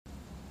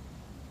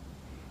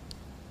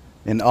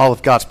And all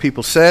of God's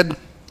people said,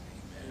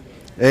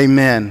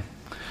 Amen.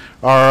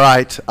 All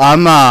right.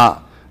 I'm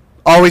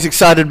always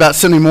excited about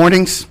Sunday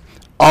mornings.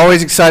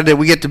 Always excited that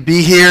we get to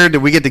be here, that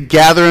we get to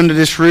gather under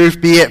this roof,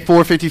 be at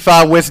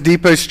 455 West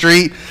Depot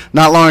Street.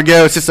 Not long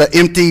ago, it's just an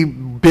empty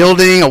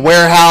building, a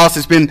warehouse.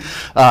 It's been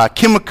a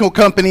chemical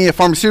company, a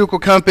pharmaceutical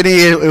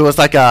company. It was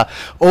like a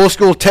old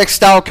school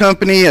textile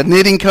company, a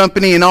knitting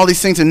company, and all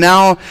these things. And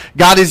now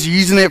God is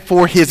using it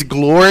for His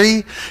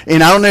glory.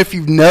 And I don't know if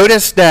you've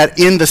noticed that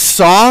in the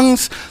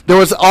songs, there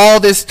was all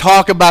this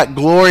talk about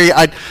glory.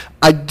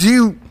 I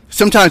do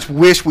sometimes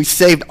wish we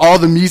saved all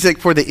the music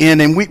for the end,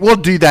 and we'll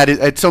do that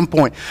at some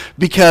point,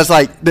 because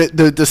like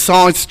the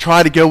songs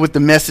try to go with the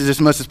message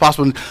as much as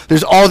possible. And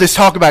there's all this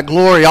talk about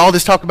glory,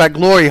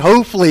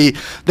 hopefully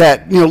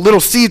that little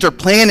seeds are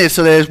planted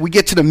so that as we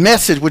get to the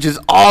message, which is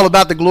all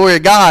about the glory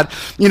of God,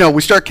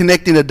 we start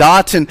connecting the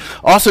dots. And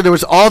also there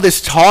was all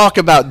this talk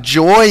about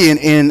joy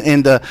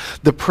in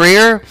the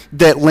prayer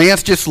that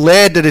Lance just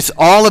led, that it's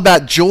all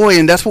about joy,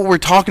 and that's what we're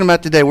talking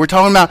about today. We're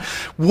talking about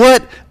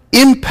what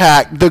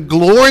impact the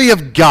glory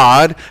of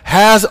God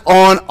has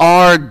on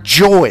our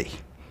joy.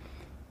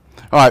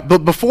 All right,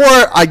 but before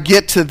I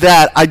get to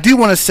that, I do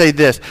want to say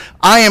this.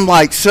 I am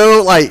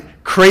so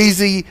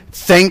crazy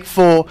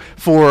thankful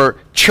for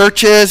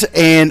churches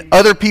and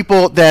other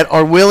people that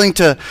are willing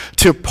to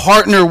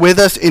partner with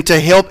us and to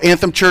help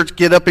Anthem Church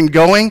get up and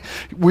going.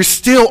 We're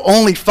still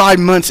only 5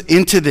 months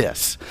into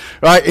this,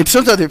 right? And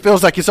sometimes it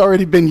feels like it's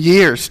already been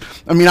years.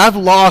 I mean, I've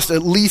lost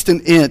at least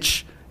an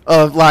inch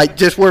of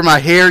just where my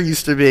hair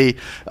used to be.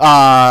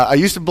 I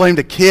used to blame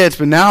the kids,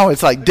 but now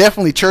it's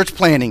definitely church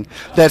planning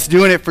that's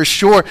doing it for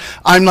sure.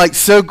 I'm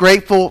so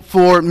grateful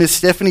for Miss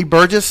Stephanie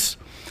Burgess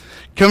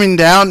coming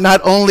down, not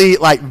only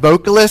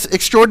vocalist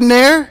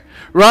extraordinaire,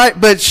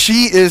 right, but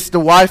she is the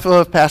wife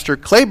of Pastor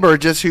Clay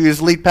Burgess, who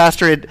is lead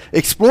pastor at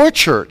Explore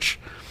Church.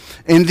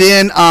 And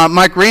then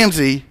Mike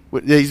Ramsey,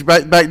 he's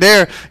right back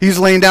there. He's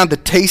laying down the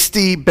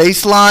tasty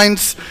bass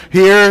lines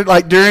here,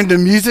 during the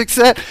music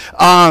set.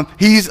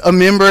 He's a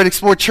member at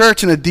Explore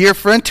Church and a dear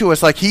friend to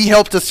us. He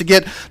helped us to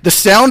get the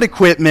sound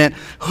equipment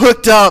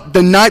hooked up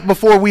the night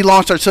before we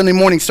launched our Sunday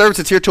morning service.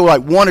 It's here till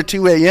 1 or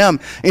 2 a.m.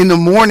 in the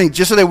morning,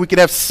 just so that we could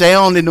have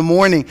sound in the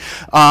morning.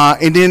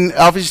 And then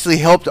obviously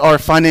helped our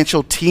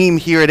financial team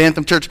here at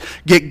Anthem Church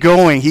get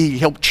going. He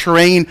helped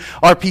train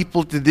our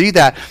people to do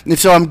that. And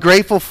so I'm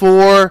grateful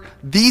for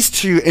these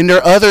two, and there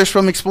are others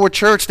from Explore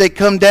Church. They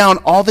come down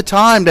all the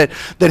time that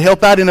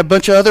help out in a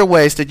bunch of other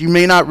ways that you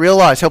may not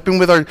realize, helping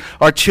with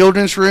our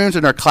children's rooms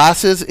and our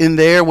classes in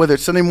there, whether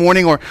it's Sunday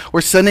morning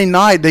or Sunday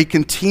night. They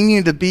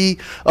continue to be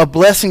a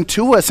blessing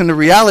to us, and the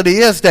reality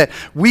is that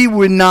we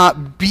would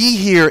not be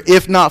here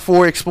if not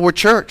for Explore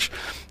Church.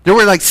 There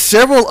were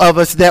several of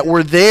us that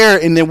were there,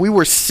 and then we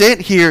were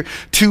sent here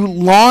to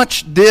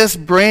launch this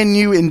brand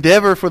new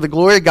endeavor for the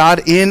glory of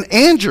God in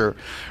Anger,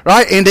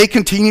 right? And they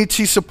continue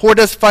to support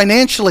us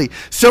financially,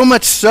 so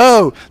much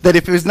so that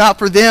if it was not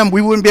for them,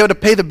 we wouldn't be able to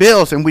pay the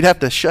bills, and we'd have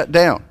to shut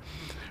down.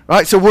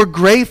 Right, so we're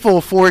grateful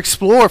for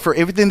Explore, for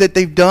everything that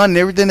they've done and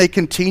everything they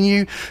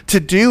continue to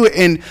do.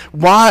 And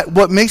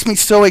what makes me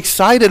so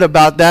excited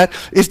about that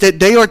is that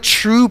they are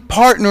true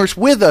partners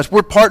with us.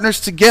 We're partners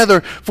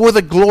together for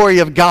the glory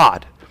of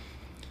God.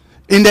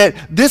 In that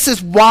this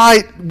is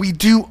why we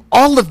do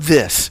all of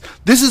this.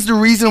 This is the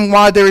reason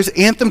why there is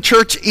Anthem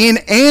Church in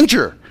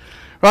Anger.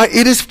 Right?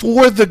 It is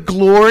for the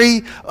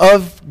glory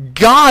of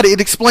God.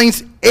 It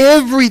explains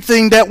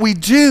everything that we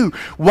do.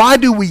 Why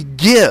do we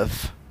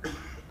give?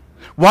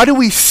 Why do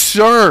we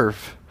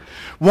serve?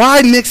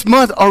 Why next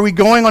month are we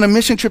going on a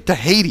mission trip to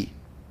Haiti?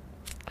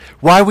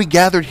 Why are we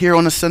gathered here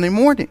on a Sunday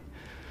morning?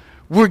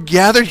 We're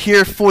gathered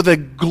here for the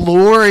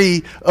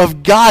glory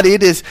of God.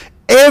 It is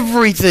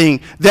everything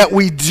that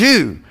we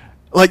do.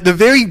 The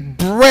very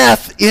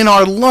breath in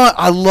our lung.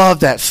 I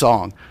love that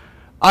song.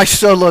 I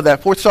so love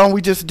that. Fourth song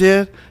we just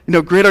did,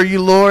 Great Are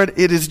You, Lord.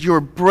 It is your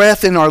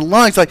breath in our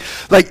lungs.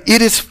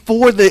 It is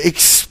for the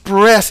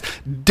express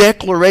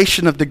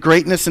declaration of the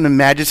greatness and the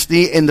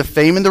majesty and the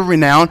fame and the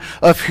renown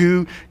of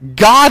who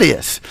God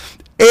is.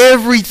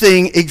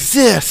 Everything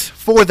exists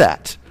for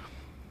that.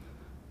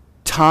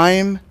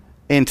 Time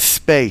and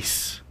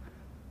space,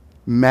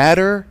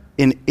 matter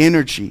and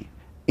energy,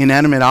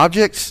 inanimate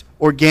objects,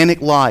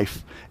 organic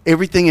life,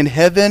 everything in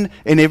heaven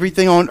and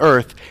everything on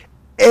earth.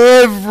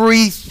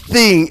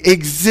 Everything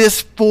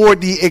exists for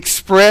the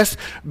express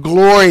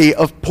glory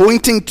of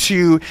pointing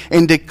to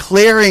and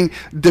declaring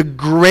the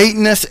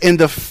greatness and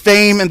the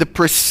fame and the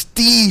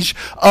prestige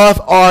of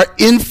our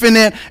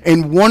infinite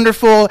and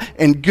wonderful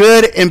and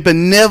good and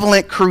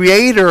benevolent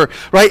Creator,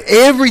 right?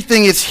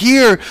 Everything is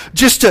here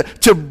just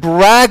to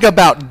brag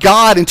about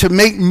God and to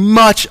make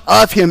much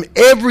of Him.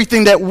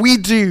 Everything that we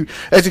do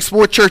as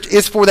Explore Church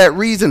is for that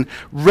reason.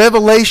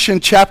 Revelation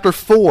chapter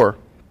 4,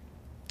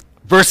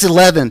 verse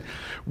 11.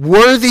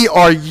 Worthy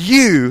are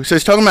you, so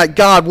it's talking about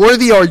God,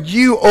 worthy are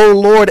you, O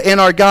Lord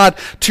and our God,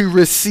 to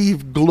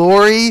receive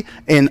glory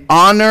and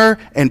honor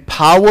and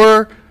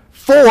power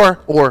for,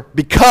 or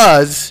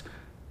because,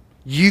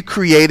 You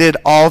created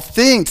all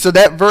things. So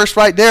that verse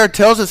right there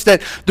tells us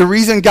that the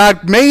reason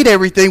God made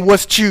everything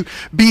was to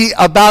be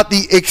about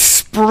the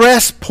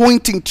express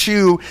pointing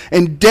to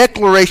and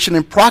declaration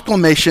and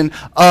proclamation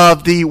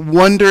of the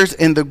wonders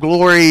and the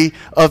glory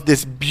of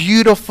this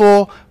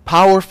beautiful,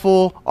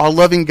 powerful,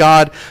 all-loving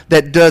God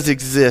that does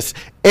exist.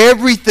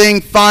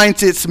 Everything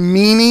finds its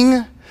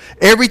meaning.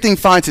 Everything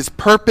finds its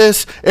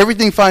purpose.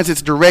 Everything finds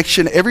its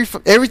direction.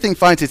 Everything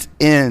finds its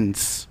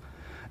ends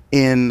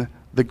in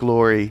the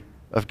glory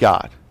of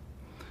God.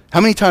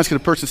 How many times can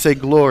a person say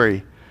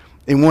glory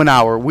in 1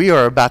 hour? We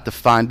are about to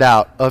find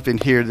out up in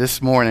here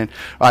this morning.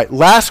 All right,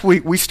 last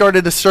week we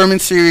started a sermon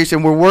series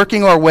and we're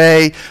working our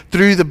way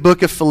through the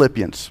book of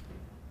Philippians.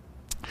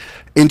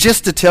 And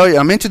just to tell you,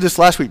 I mentioned this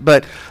last week,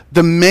 but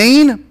the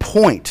main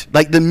point,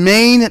 like the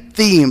main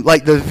theme,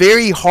 like the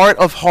very heart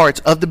of hearts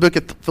of the book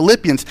of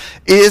Philippians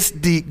is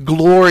the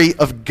glory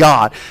of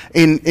God.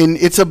 And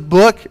it's a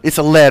book, it's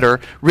a letter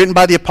written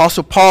by the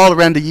Apostle Paul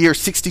around the year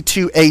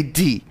 62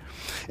 AD.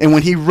 And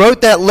when he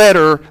wrote that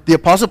letter, the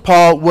Apostle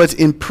Paul was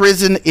in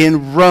prison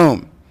in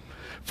Rome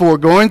for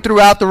going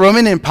throughout the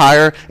Roman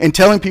Empire and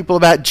telling people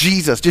about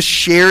Jesus, just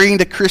sharing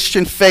the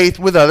Christian faith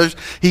with others.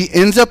 He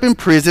ends up in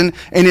prison,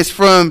 and it's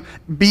from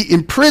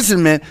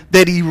imprisonment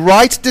that he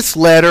writes this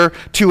letter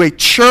to a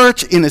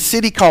church in a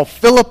city called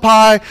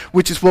Philippi,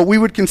 which is what we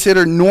would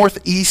consider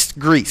northeast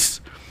Greece.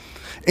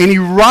 And he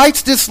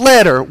writes this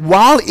letter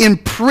while in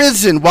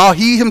prison, while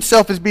he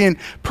himself is being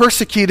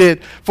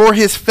persecuted for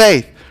his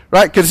faith.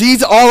 Right? Because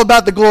he's all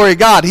about the glory of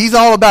God. He's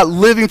all about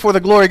living for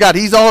the glory of God.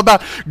 He's all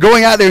about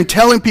going out there and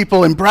telling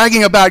people and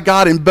bragging about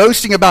God and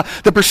boasting about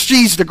the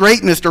prestige, the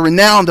greatness, the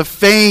renown, the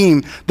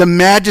fame, the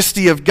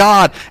majesty of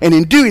God. And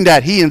in doing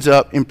that, he ends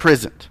up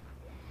imprisoned.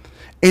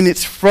 And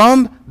it's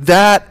from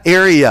that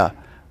area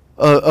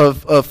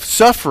of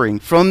suffering,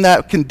 from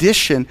that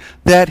condition,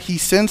 that he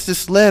sends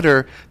this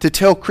letter to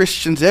tell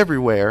Christians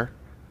everywhere,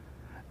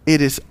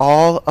 it is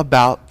all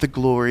about the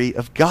glory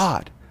of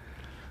God.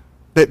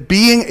 That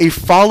being a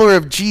follower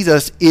of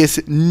Jesus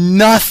is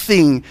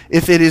nothing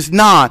if it is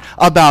not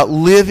about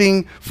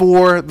living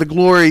for the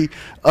glory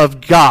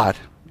of God.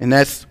 And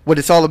that's what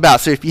it's all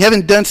about. So if you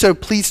haven't done so,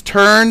 please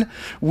turn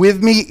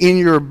with me in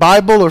your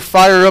Bible or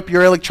fire up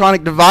your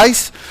electronic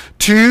device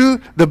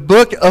to the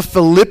book of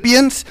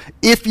Philippians.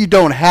 If you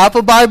don't have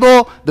a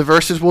Bible, the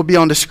verses will be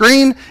on the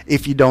screen.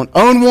 If you don't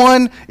own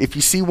one, if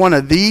you see one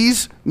of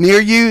these near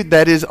you,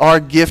 that is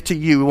our gift to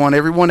you. We want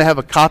everyone to have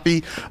a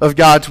copy of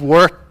God's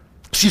Word.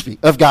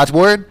 Of God's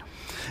Word.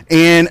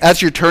 And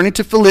as you're turning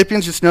to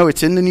Philippians, just know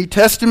it's in the New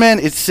Testament.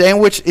 It's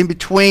sandwiched in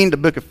between the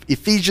book of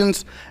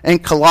Ephesians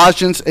and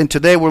Colossians. And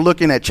today we're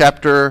looking at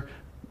chapter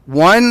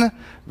 1,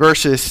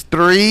 verses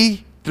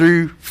 3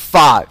 through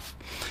 5.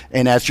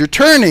 And as you're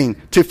turning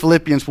to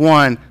Philippians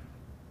 1,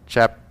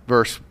 chapter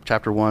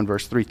 1,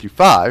 verse 3 through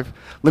 5,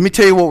 let me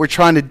tell you what we're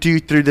trying to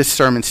do through this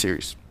sermon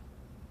series.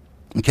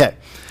 Okay.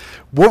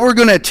 What we're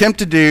going to attempt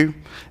to do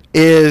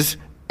is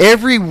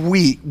every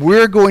week,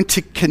 we're going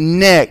to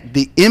connect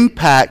the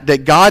impact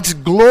that God's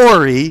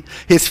glory,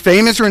 his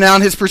fame, his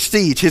renown, his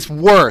prestige, his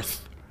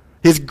worth,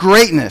 his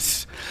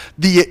greatness,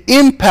 the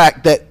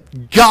impact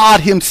that God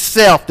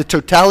himself, the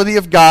totality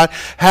of God,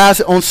 has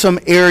on some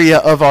area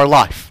of our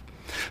life.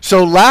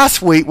 So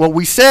last week, what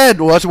we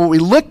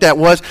looked at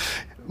was,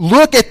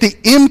 look at the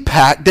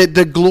impact that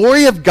the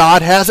glory of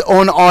God has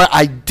on our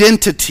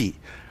identity,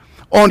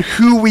 on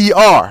who we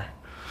are.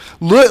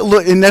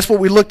 Look, and that's what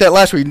we looked at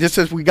last week, just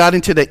as we got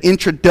into the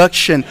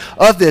introduction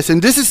of this.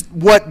 And this is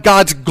what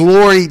God's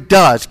glory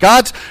does.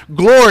 God's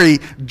glory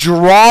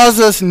draws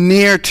us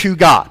near to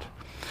God.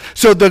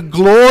 So the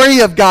glory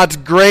of God's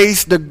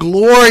grace, the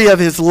glory of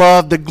his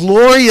love, the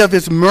glory of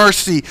his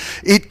mercy,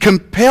 it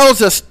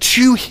compels us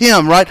to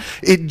him, right?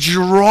 It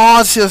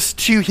draws us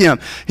to him.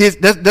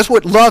 That's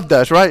what love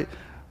does, right?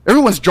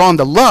 Everyone's drawn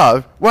to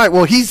love, right?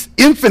 Well, he's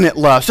infinite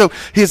love. So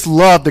his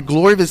love, the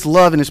glory of his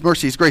love and his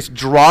mercy, his grace,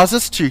 draws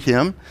us to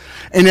him.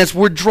 And as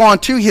we're drawn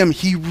to him,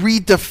 he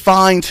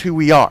redefines who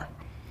we are.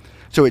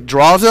 So it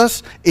draws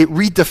us, it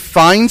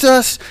redefines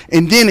us,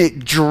 and then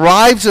it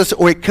drives us,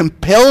 or it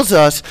compels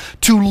us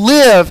to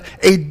live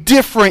a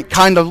different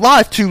kind of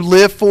life, to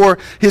live for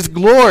his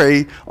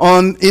glory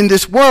in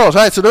this world.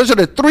 Right? So those are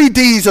the 3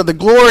 Ds of the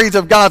glories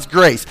of God's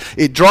grace.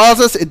 It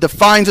draws us, it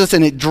defines us,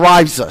 and it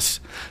drives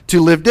us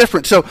to live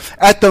different. So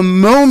at the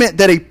moment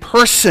that a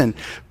person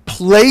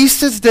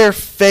places their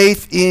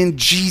faith in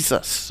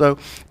Jesus, so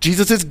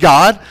Jesus is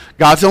God,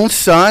 God's own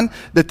Son,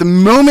 that the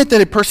moment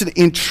that a person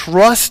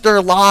entrusts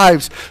their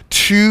lives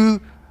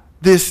to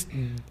this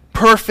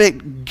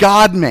perfect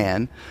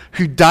God-man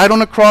who died on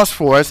the cross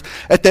for us,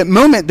 at that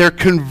moment they're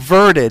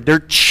converted, they're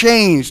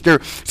changed,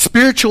 their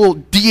spiritual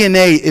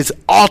DNA is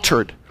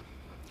altered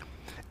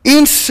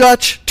to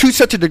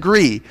such a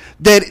degree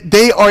that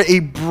they are a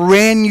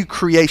brand new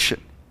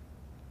creation.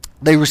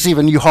 They receive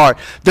a new heart.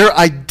 Their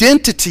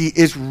identity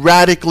is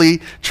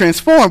radically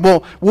transformed.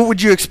 Well, what would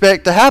you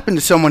expect to happen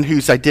to someone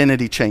whose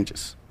identity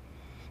changes?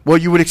 Well,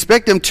 you would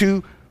expect them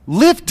to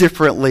live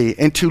differently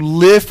and to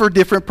live for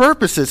different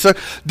purposes. So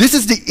this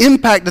is the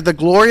impact that the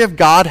glory of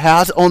God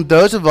has on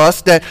those of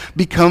us that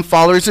become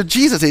followers of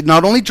Jesus. It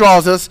not only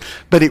draws us,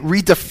 but it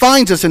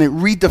redefines us, and it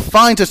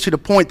redefines us to the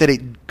point that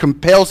it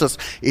compels us,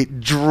 it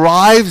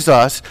drives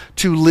us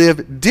to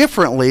live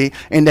differently,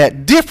 and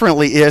that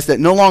differently is that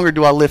no longer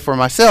do I live for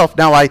myself.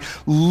 Now I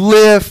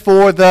live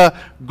for the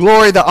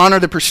glory, the honor,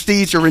 the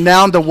prestige, the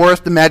renown, the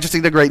worth, the majesty,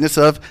 the greatness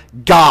of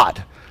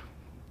God.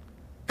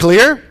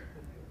 Clear?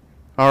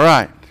 All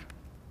right.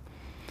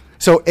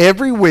 So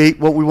every week,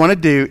 what we want to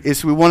do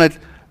is we want to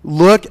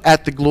look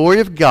at the glory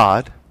of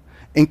God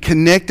and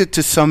connect it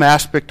to some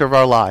aspect of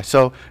our life.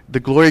 So the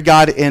glory of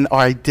God in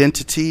our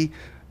identity,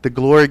 the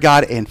glory of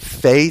God in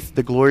faith,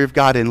 the glory of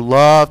God in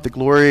love, the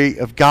glory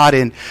of God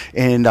in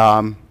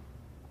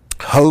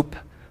hope,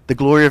 the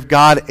glory of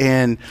God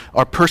in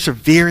our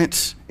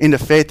perseverance in the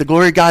faith, the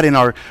glory of God in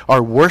our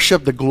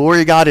worship, the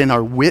glory of God in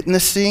our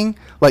witnessing,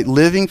 like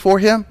living for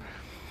Him.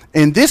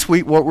 And this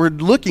week, what we're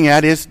looking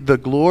at is the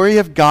glory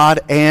of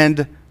God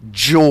and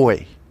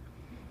joy.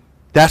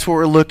 That's what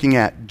we're looking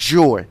at,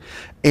 joy.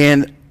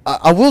 And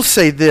I will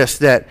say this,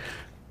 that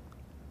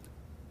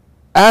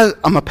as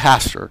I'm a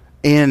pastor,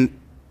 and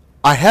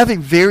I have a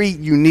very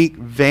unique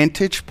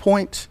vantage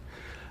point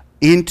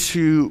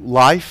into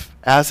life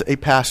as a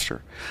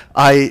pastor.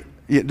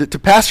 To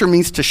pastor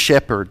means to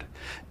shepherd.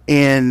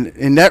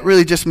 And that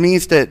really just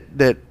means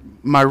that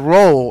my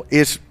role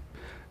is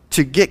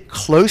to get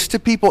close to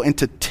people and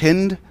to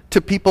tend to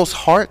people's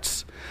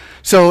hearts.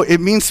 So it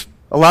means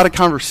a lot of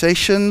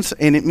conversations,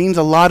 and it means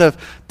a lot of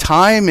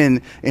time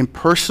and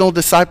personal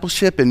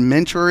discipleship and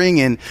mentoring,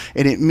 and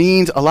it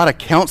means a lot of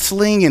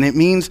counseling, and it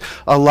means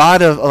a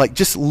lot of like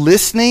just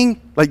listening,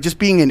 like just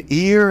being an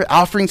ear,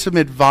 offering some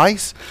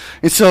advice.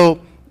 And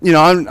so, you know,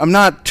 I'm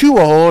not too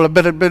old,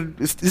 but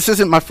this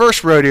isn't my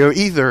first rodeo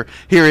either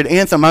here at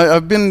Anthem.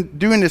 I've been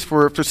doing this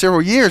for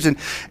several years, and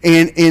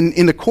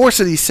in the course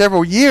of these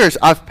several years,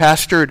 I've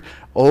pastored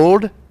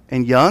old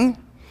and young.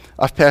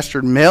 I've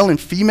pastored male and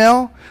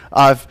female.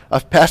 I've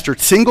pastored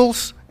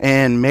singles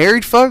and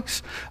married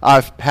folks.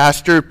 I've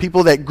pastored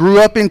people that grew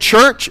up in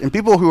church and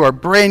people who are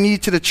brand new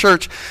to the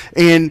church.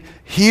 And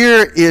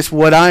here is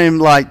what I am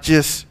like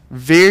just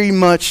very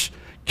much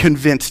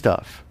convinced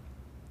of.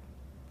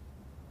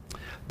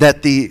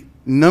 That the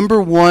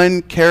number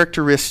one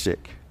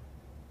characteristic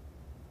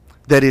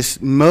that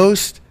is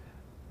most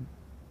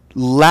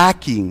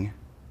lacking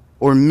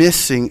or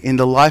missing in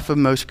the life of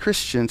most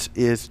Christians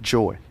is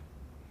joy.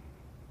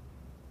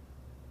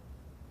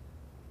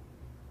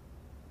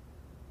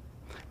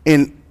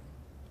 And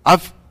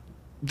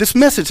this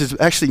message has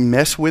actually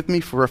messed with me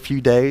for a few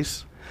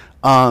days.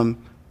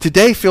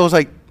 Today feels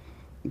like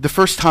the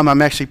first time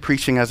I'm actually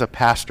preaching as a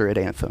pastor at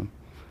Anthem.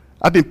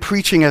 I've been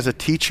preaching as a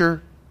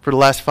teacher for the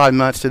last 5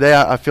 months. Today,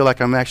 I feel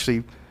like I'm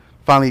actually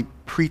finally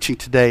preaching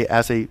today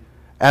as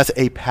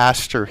a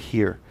pastor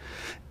here.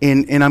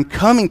 And I'm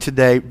coming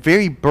today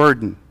very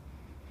burdened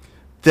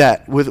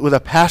that with a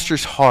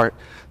pastor's heart,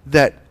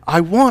 that I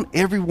want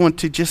everyone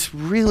to just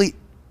really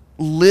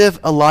live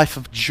a life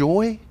of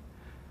joy.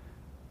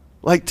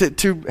 Like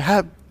to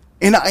have,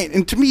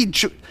 and to me,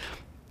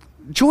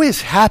 joy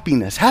is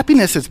happiness.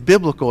 Happiness is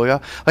biblical. Yeah?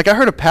 Like I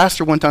heard a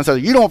pastor one time say,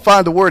 you don't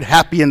find the word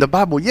happy in the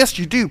Bible. Yes,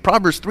 you do.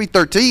 Proverbs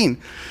 3:13.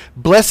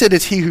 Blessed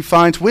is he who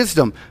finds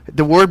wisdom.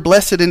 The word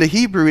blessed in the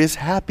Hebrew is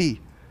happy.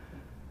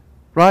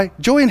 Right?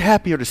 Joy and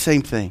happy are the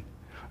same thing.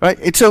 Right?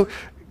 And so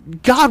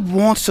God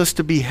wants us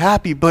to be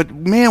happy, but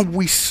man,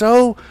 we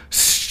so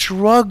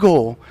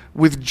struggle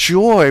with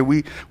joy.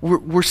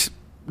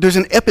 There's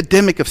an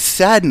epidemic of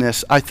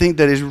sadness, I think,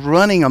 that is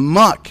running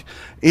amok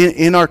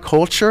in our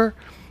culture.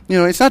 You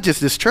know, it's not just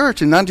this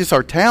church and not just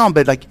our town,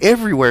 but like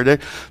everywhere.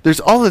 There's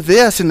all of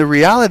this, and the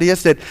reality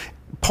is that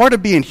part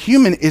of being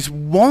human is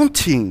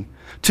wanting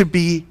to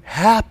be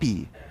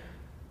happy.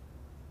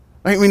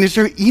 I mean, is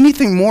there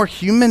anything more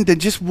human than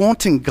just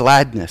wanting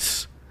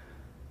gladness?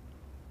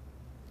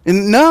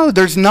 And no,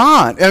 there's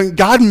not. I mean,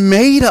 God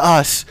made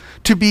us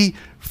to be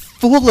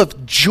full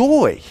of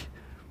joy,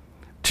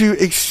 to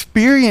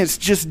experience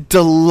just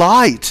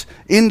delight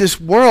in this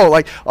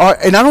world.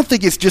 And I don't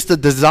think it's just a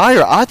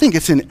desire. I think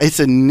it's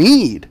a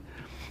need.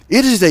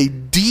 It is a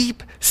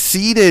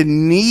deep-seated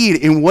need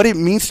in what it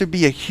means to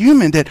be a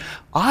human, that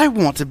I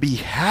want to be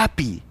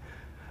happy.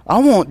 I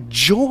want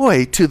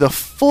joy to the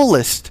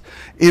fullest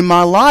in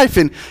my life.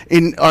 And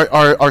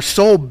our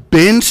soul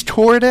bends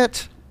toward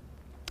it.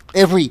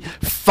 Every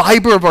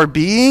fiber of our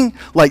being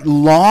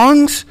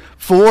longs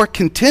for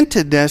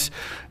contentedness.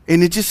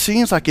 And it just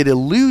seems like it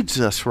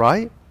eludes us,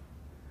 right?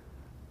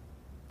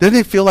 Doesn't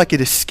it feel like it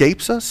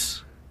escapes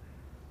us?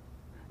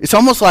 It's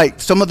almost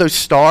like some of those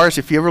stars,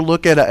 if you ever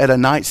look at a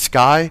night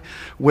sky,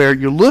 where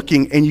you're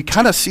looking and you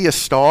kind of see a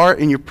star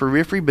in your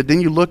periphery, but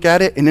then you look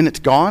at it and then it's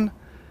gone.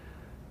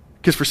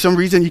 Because for some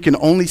reason you can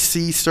only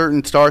see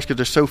certain stars because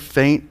they're so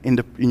faint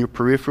in your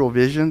peripheral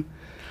vision.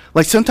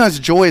 Like sometimes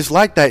joy is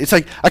like that. It's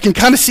like I can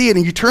kind of see it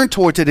and you turn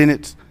towards it and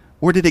it's,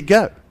 where did it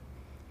go?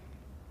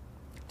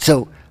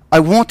 So I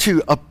want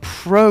to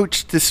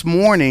approach this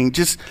morning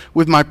just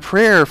with my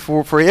prayer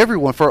for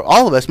everyone, for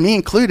all of us, me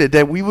included,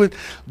 that we would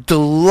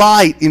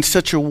delight in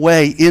such a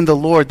way in the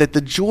Lord, that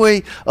the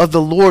joy of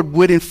the Lord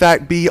would in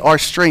fact be our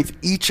strength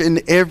each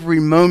and every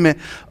moment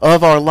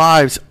of our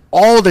lives,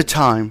 all the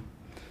time.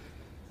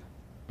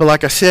 But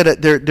like I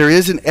said, there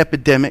is an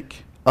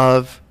epidemic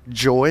of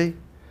joy.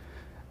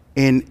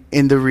 And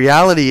the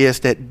reality is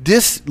that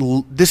this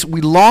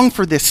we long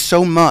for this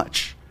so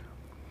much.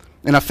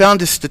 And I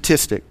found this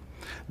statistic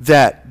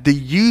that the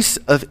use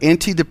of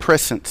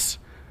antidepressants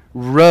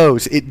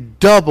rose. It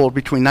doubled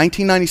between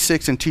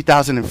 1996 and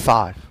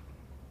 2005.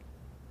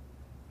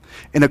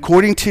 And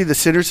according to the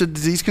Centers for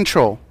Disease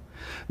Control,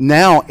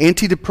 now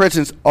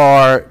antidepressants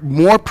are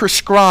more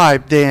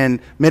prescribed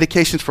than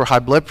medications for high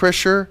blood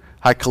pressure,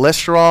 high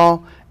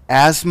cholesterol,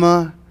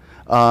 asthma,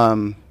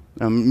 I'm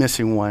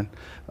missing one,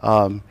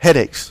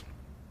 headaches.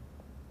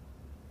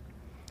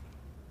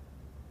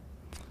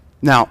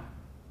 Now,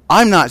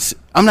 I'm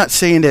not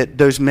saying that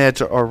those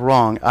meds are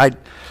wrong. I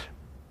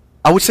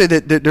would say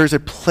that there's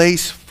a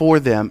place for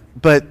them,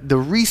 but the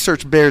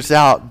research bears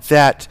out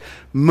that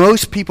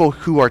most people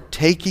who are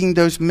taking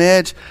those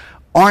meds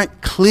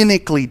aren't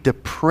clinically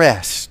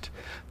depressed.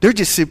 They're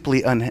just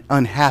simply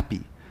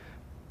unhappy.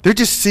 They're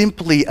just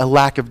simply a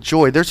lack of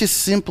joy. There's just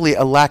simply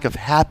a lack of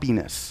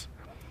happiness.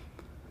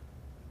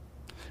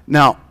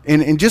 Now,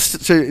 and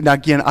just so, now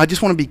again, I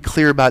just want to be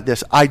clear about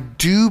this. I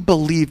do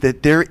believe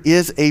that there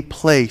is a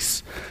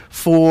place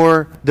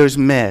for those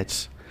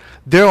meds.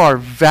 There are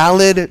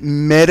valid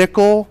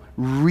medical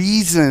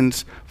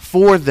reasons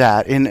for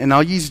that. And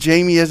I'll use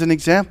Jamie as an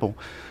example.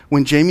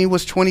 When Jamie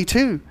was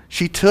 22,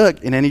 she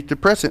took an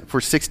antidepressant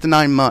for 6 to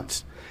 9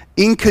 months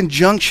in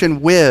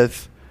conjunction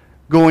with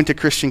going to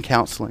Christian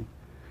counseling.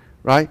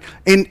 Right?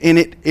 And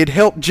it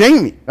helped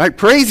Jamie, right?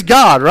 Praise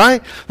God,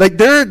 right? Like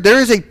there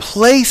is a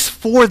place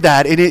for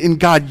that, and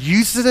God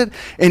uses it,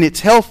 and it's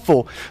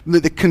helpful.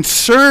 The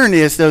concern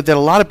is, though, that a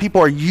lot of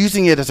people are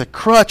using it as a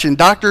crutch, and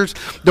doctors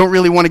don't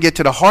really want to get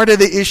to the heart of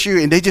the issue,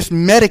 and they just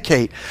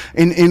medicate.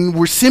 And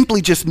we're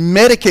simply just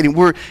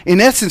medicating.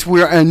 In essence,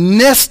 we're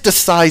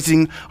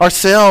anesthetizing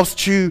ourselves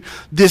to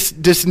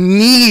this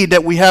need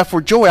that we have for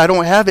joy. I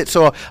don't have it,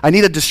 so I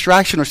need a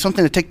distraction or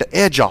something to take the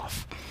edge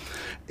off.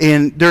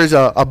 And there's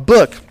a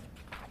book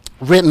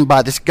written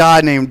by this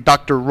guy named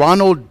Dr.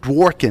 Ronald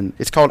Dworkin.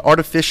 It's called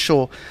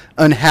Artificial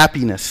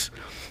Unhappiness.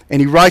 And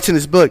he writes in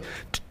his book,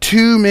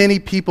 too many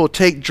people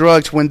take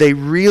drugs when they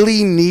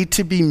really need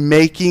to be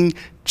making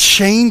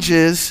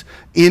changes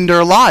in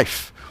their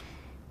life.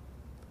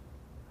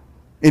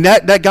 And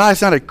that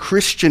guy's not a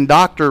Christian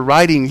doctor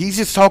writing. He's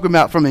just talking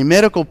about from a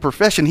medical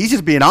profession. He's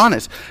just being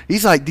honest.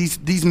 He's like, these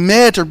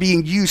meds are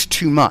being used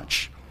too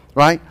much,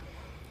 right?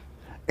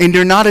 And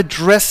they're not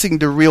addressing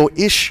the real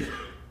issue.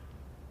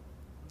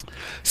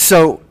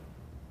 So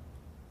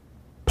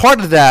part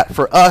of that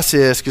for us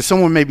is, because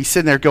someone may be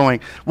sitting there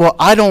going, well,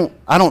 I don't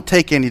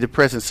take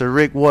antidepressants. So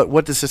Rick,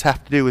 what does this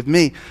have to do with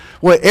me?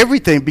 Well,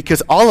 everything,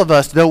 because all of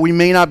us, though we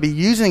may not be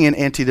using an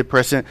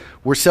antidepressant,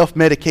 we're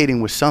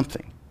self-medicating with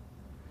something.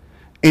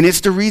 And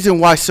it's the reason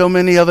why so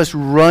many of us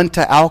run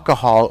to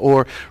alcohol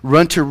or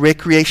run to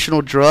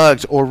recreational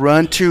drugs or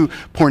run to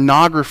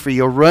pornography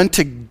or run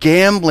to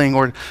gambling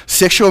or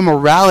sexual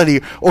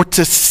immorality or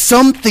to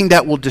something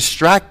that will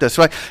distract us,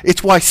 right?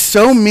 It's why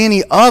so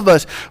many of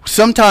us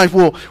sometimes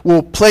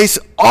will place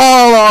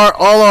all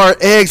our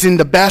eggs in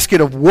the basket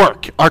of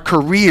work, our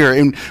career,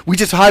 and we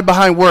just hide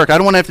behind work. I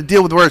don't want to have to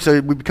deal with work, so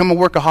we become a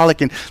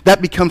workaholic, and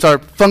that becomes our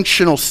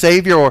functional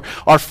savior or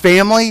our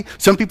family.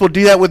 Some people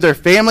do that with their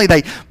family.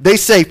 They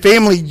say,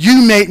 family,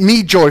 you make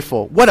me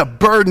joyful. What a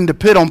burden to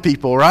put on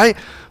people, right?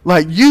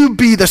 Like, you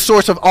be the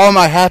source of all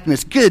my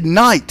happiness. Good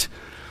night.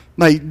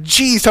 Like,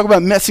 geez, talk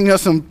about messing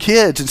up some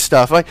kids and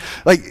stuff. Like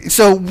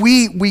so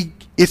we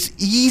it's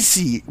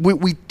easy.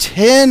 We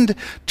tend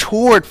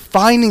toward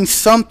finding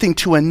something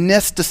to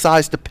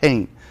anesthetize the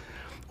pain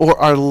or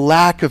our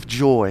lack of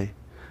joy.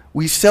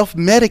 We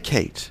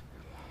self-medicate.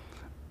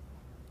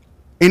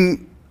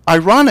 And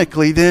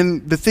ironically,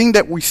 then, the thing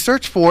that we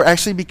search for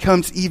actually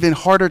becomes even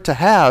harder to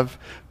have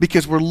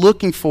because we're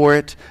looking for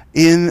it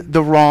in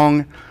the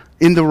wrong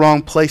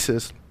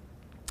places.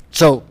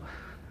 So,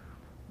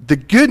 the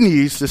good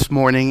news this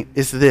morning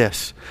is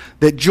this,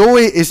 that joy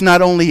is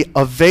not only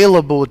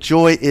available,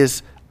 joy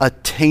is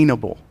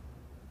attainable.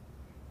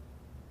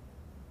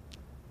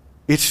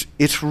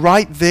 It's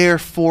right there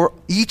for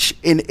each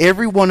and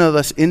every one of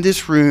us in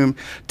this room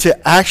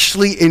to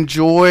actually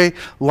enjoy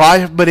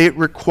life, but it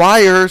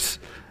requires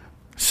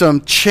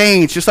some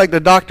change. Just like the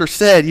doctor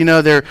said,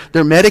 they're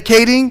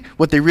medicating.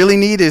 What they really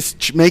need is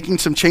making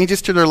some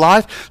changes to their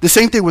life. The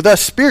same thing with us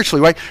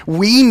spiritually, right?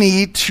 We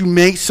need to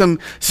make some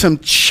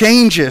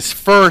changes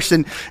first,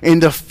 and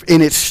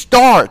it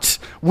starts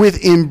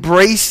with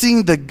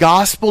embracing the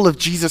gospel of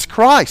Jesus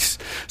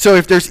Christ. So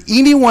if there's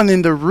anyone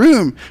in the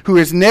room who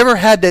has never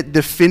had that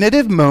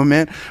definitive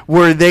moment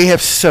where they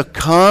have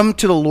succumbed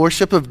to the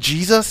lordship of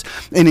Jesus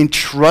and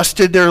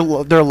entrusted their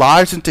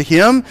lives into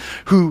Him,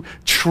 who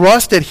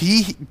trust that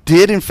He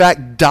did in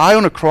fact die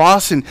on a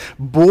cross and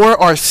bore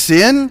our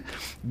sin,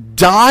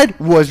 died,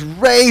 was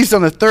raised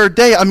on the third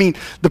day. I mean,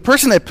 the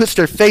person that puts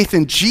their faith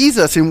in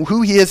Jesus and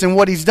who he is and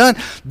what he's done,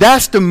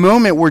 that's the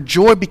moment where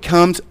joy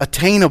becomes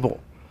attainable.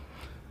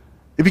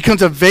 It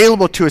becomes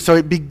available to us. So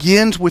it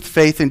begins with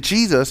faith in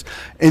Jesus.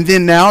 And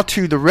then now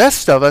to the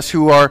rest of us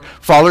who are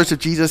followers of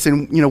Jesus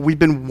and, we've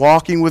been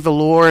walking with the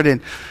Lord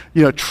and,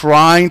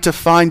 trying to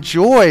find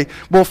joy.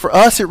 Well, for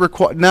us,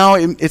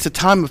 it's a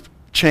time of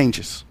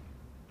changes.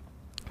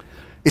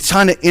 It's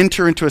time to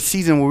enter into a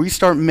season where we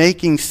start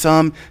making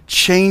some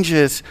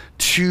changes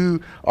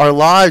to our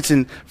lives.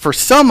 And for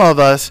some of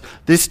us,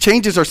 these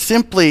changes are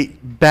simply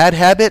bad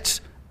habits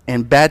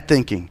and bad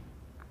thinking.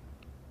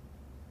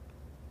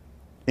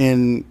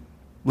 And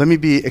let me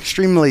be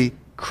extremely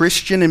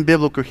Christian and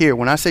biblical here.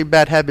 When I say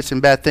bad habits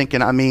and bad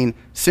thinking, I mean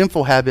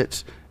sinful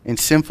habits and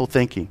sinful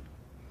thinking.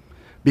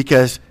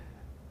 Because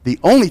the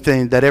only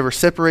thing that ever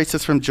separates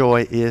us from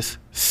joy is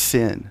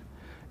sin.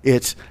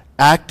 It's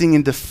acting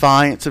in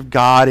defiance of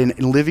God and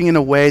living in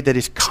a way that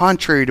is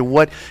contrary to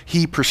what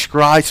he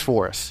prescribes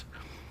for us.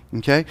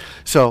 Okay?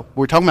 So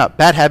we're talking about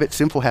bad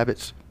habits,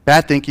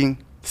 bad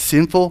thinking,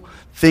 sinful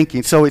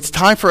thinking. So it's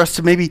time for us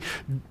to maybe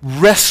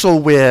wrestle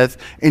with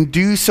and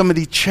do some of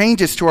these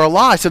changes to our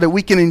lives so that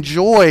we can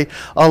enjoy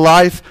a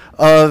life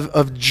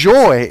of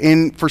joy.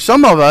 And for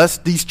some of us,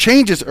 these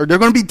changes they're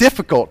going to be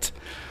difficult.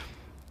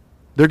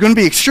 They're going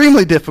to be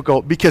extremely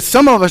difficult because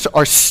some of us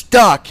are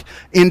stuck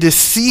in this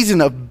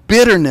season of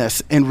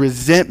bitterness and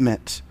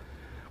resentment.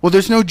 Well,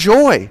 there's no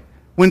joy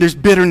when there's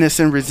bitterness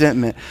and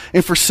resentment.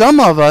 And for some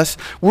of us,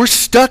 we're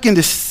stuck in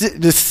this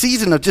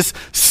season of just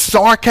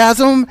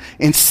sarcasm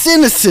and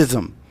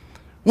cynicism.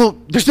 Well,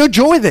 there's no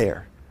joy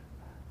there.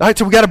 All right,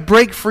 so we got to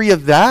break free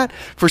of that.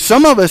 For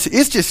some of us,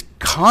 it's just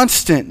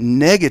constant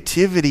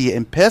negativity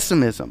and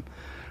pessimism.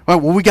 All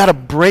right, well, we got to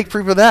break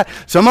free from that.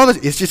 Some of us,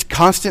 it's just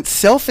constant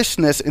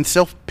selfishness and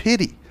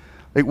self-pity.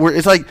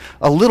 It's like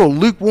a little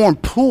lukewarm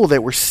pool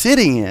that we're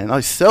sitting in,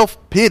 like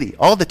self-pity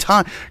all the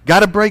time.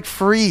 Got to break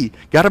free.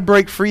 Got to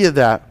break free of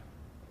that.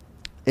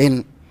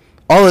 And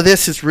all of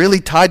this is really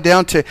tied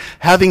down to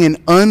having an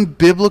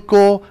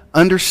unbiblical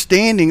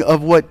understanding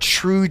of what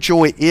true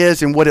joy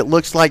is and what it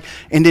looks like,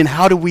 and then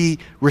how do we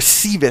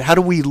receive it? How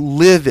do we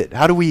live it?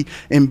 How do we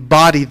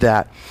embody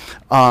that?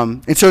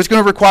 And so it's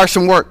going to require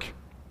some work.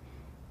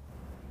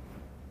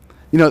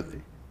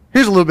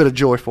 Here's a little bit of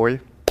joy for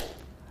you.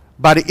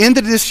 By the end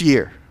of this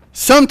year,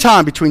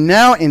 sometime between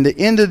now and the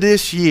end of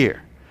this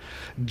year,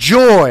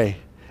 joy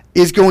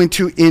is going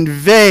to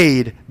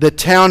invade the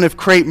town of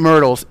Crepe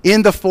Myrtles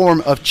in the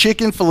form of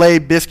chicken filet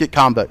biscuit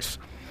combos.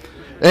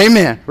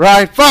 Amen,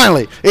 right?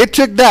 Finally, it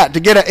took that to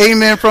get an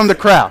amen from the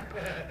crowd.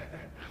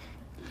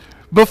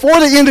 Before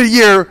the end of the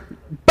year,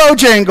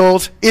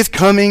 Bojangles is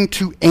coming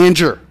to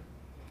Anger,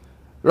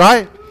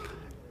 right?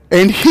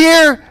 And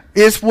here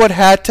is what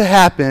had to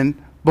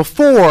happen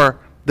before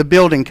the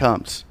building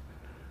comes.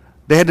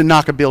 They had to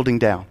knock a building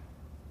down.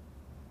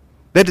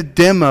 They had to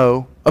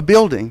demo a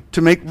building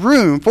to make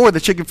room for the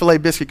chicken filet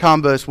biscuit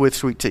combos with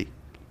sweet tea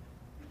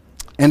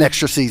and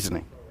extra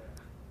seasoning.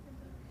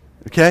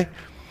 Okay?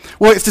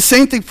 Well, it's the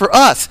same thing for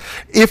us.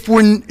 If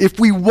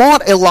we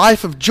want a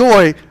life of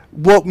joy,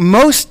 what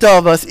most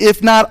of us,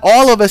 if not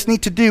all of us,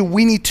 need to do,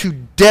 we need to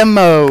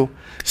demo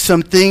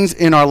some things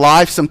in our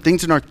life, some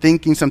things in our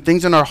thinking, some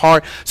things in our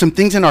heart, some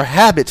things in our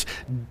habits.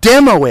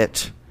 Demo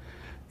it.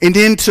 And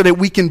then so that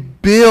we can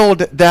build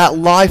that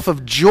life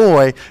of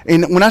joy.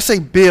 And when I say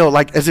build,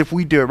 like as if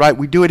we do it, right?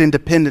 We do it in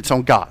dependence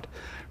on God,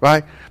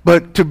 right?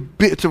 But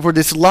for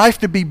this life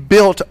to be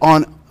built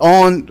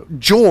on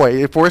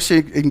joy, if we're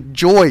to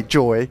enjoy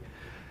joy,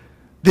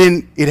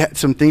 then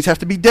some things have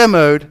to be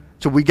demoed.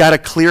 So we got to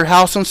clear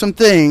house on some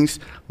things,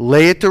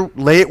 lay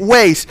it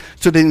waste,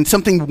 so then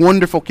something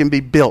wonderful can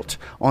be built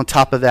on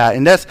top of that.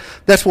 And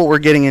that's what we're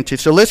getting into.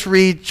 So let's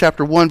read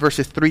chapter 1,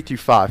 verses 3 through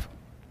 5.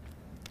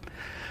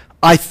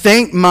 I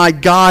thank my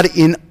God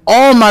in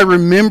all my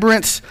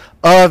remembrance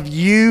of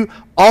you,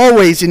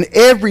 always in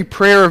every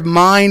prayer of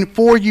mine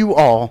for you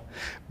all,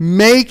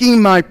 making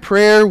my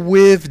prayer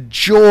with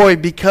joy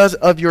because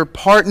of your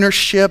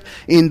partnership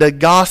in the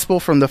gospel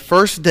from the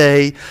first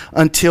day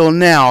until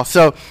now.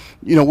 So,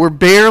 we're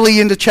barely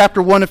into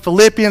chapter 1 of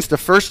Philippians. The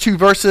first two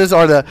verses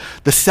are the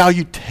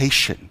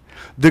salutation,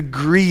 the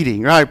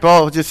greeting, right?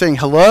 Paul was just saying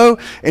hello.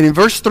 And in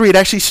verse 3, it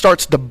actually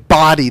starts the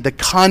body, the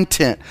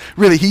content.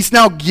 Really, he's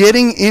now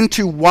getting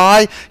into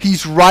why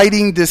he's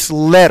writing this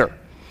letter.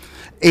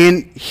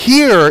 And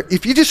here,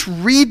 if you just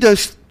read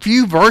those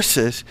few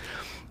verses,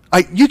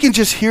 you can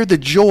just hear the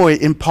joy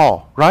in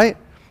Paul, right?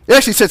 It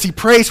actually says he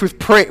prays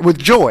with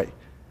joy.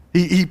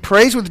 He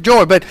prays with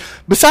joy. But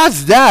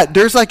besides that,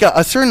 there's like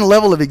a certain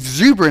level of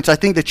exuberance, I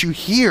think, that you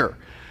hear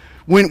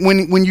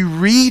when you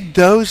read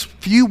those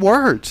few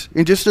words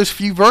in just those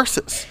few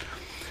verses.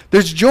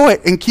 There's joy.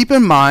 And keep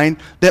in mind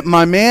that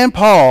my man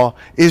Paul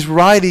is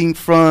writing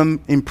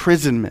from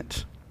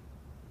imprisonment.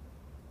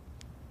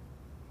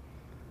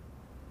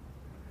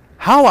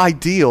 How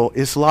ideal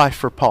is life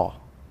for Paul?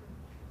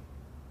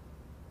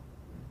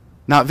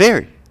 Not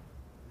very.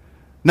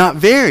 Not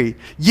very.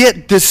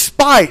 Yet,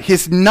 despite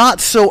his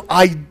not so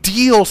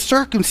ideal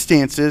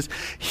circumstances,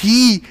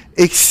 he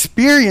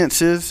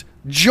experiences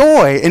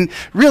joy. And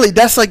really,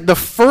 that's like the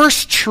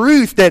first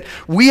truth that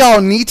we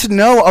all need to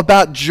know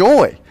about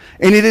joy.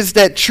 And it is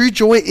that true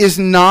joy is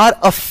not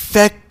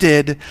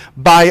affected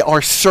by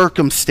our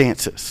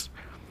circumstances.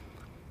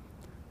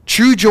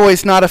 True joy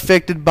is not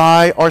affected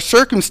by our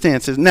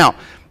circumstances. Now,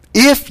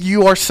 if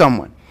you are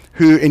someone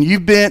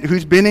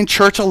who's been in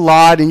church a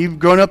lot, and you've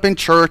grown up in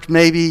church,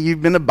 maybe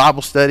you've been to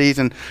Bible studies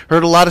and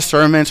heard a lot of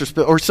sermons,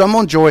 or some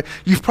on joy,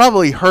 you've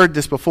probably heard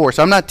this before,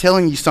 so I'm not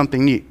telling you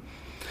something new.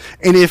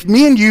 And if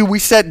me and you, we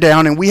sat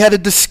down and we had a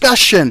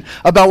discussion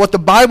about what the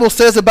Bible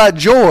says about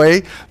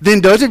joy,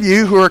 then those of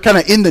you who are kind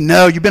of in the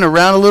know, you've been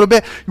around a little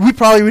bit, we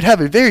probably would have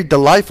a very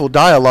delightful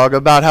dialogue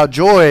about how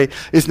joy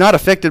is not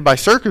affected by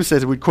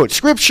circumstances. We'd quote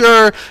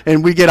scripture,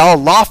 and we'd get all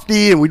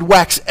lofty, and we'd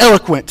wax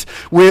eloquent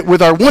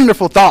with our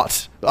wonderful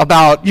thoughts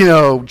about,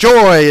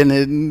 joy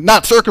and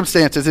not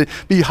circumstances. It'd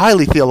be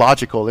highly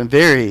theological and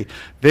very,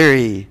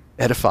 very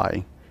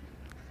edifying.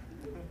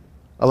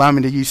 Allow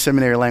me to use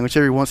seminary language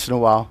every once in a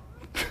while.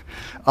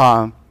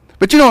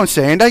 But you know what I'm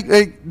saying?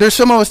 There's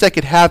some of us that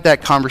could have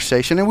that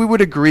conversation, and we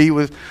would agree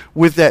with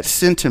that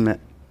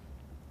sentiment.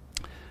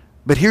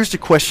 But here's the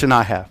question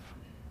I have.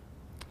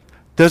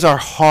 Does our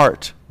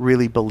heart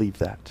really believe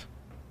that?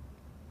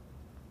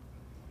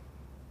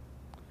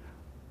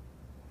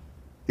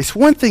 It's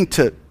one thing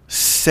to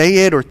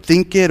say it or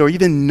think it or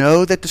even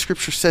know that the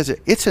Scripture says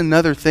it. It's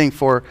another thing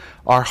for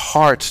our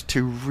hearts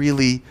to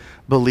really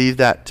believe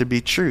that to be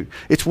true.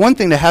 It's one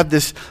thing to have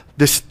this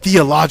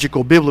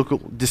theological, biblical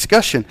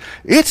discussion.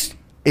 It's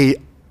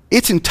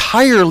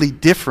entirely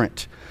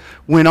different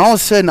when all of a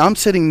sudden I'm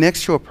sitting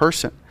next to a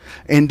person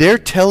and they're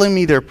telling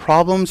me their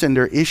problems and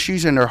their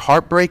issues and their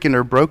heartbreak and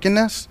their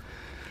brokenness,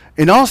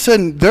 and all of a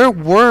sudden their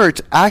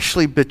words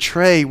actually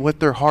betray what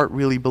their heart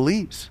really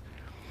believes.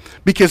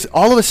 Because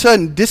all of a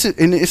sudden,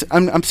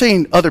 I'm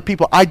saying other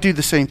people, I do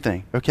the same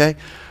thing, okay?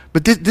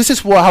 But this is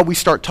how we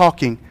start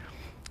talking.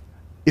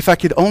 If I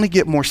could only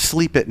get more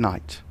sleep at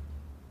night.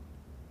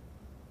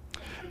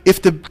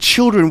 If the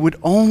children would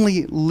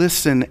only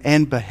listen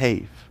and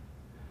behave.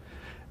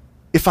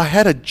 If I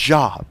had a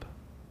job.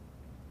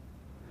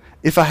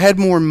 If I had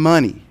more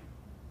money.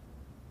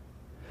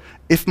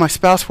 If my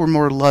spouse were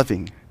more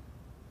loving.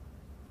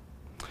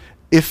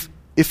 If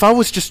I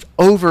was just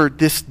over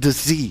this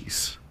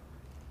disease.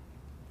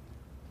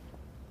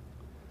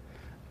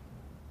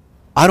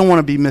 I don't want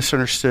to be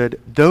misunderstood.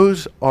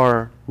 Those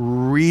are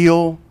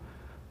real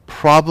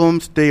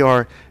problems. They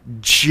are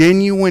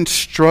genuine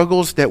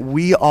struggles that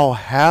we all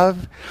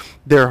have.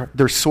 They're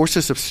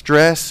sources of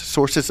stress,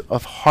 sources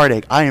of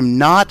heartache. I am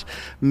not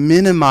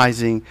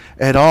minimizing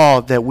at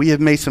all that we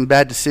have made some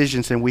bad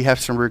decisions and we have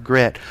some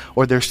regret,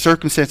 or there are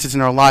circumstances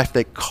in our life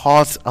that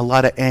cause a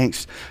lot of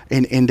angst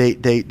and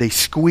they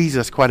squeeze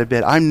us quite a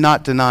bit. I'm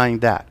not denying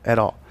that at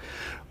all.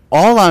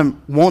 All I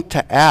want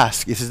to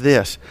ask is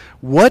this.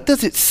 What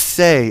does it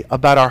say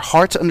about our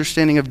heart's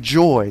understanding of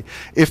joy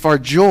if our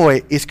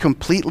joy is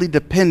completely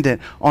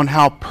dependent on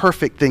how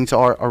perfect things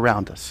are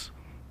around us?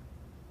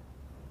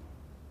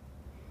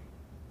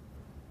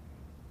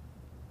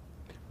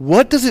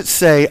 What does it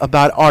say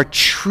about our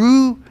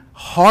true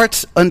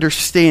heart's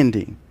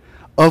understanding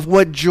of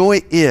what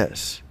joy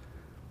is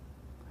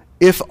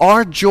if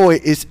our joy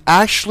is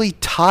actually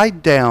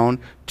tied down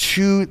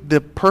to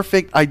the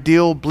perfect,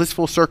 ideal,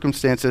 blissful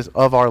circumstances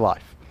of our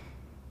life?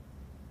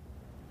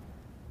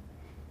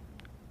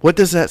 What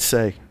does that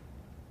say?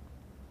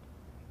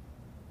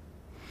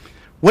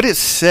 What it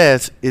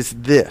says is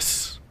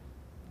this.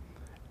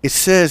 It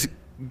says,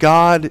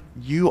 God,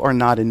 you are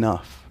not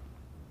enough.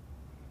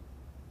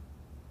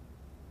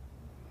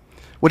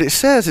 What it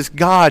says is,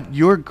 God,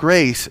 your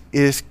grace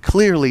is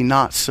clearly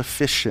not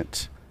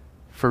sufficient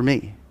for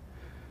me.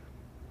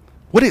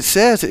 What it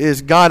says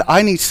is, God,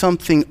 I need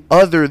something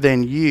other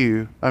than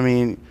you. I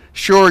mean,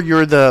 sure,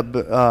 you're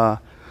the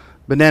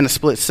banana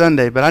split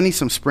sundae, but I need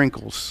some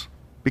sprinkles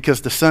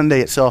because the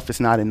sundae itself is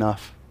not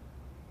enough.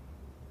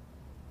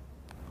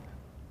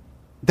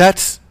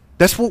 That's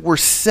what we're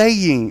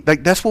saying.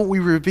 Like, that's what we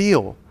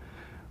reveal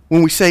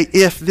when we say,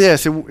 if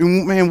this.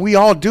 And man, we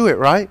all do it,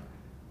 right?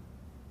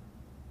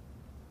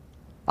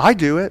 I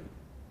do it.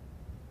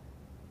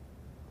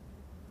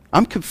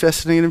 I'm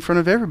confessing it in front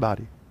of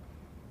everybody.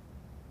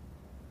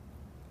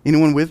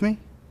 Anyone with me?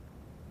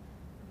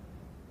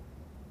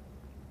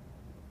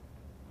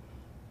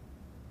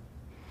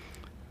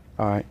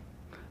 All right.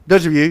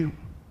 Those of you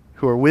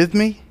who are with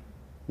me,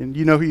 and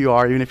you know who you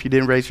are, even if you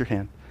didn't raise your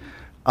hand,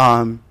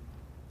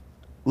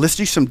 let's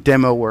do some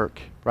demo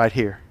work right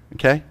here,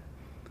 okay?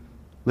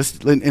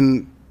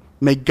 And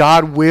may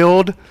God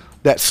wield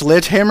that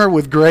sledgehammer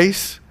with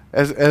grace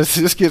as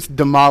this gets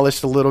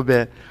demolished a little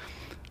bit.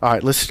 All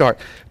right, let's start.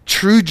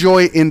 True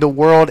joy in the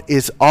world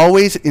is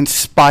always in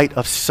spite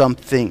of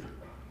something.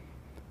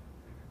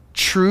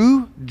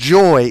 True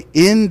joy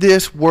in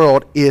this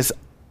world is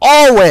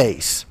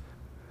always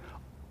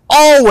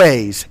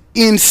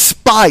in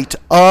spite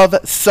of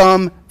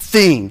something.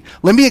 thing.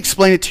 Let me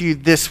explain it to you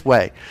this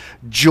way.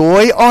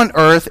 Joy on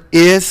earth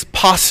is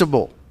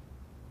possible.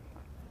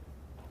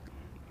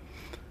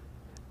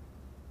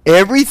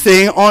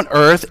 Everything on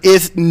earth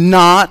is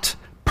not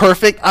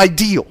perfect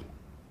ideal.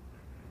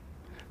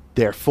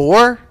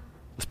 Therefore,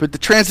 let's put the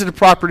transitive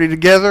property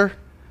together.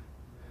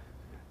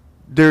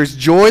 There's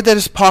joy that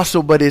is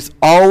possible, but it's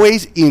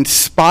always in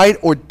spite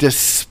or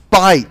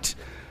despite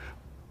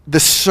the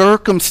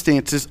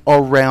circumstances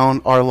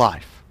around our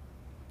life.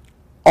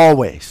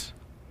 Always.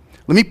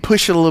 Let me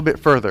push it a little bit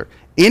further.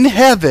 In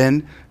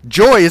heaven,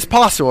 joy is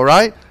possible,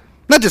 right?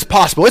 Not just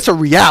possible, it's a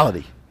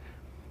reality.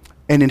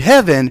 And in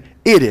heaven,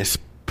 it is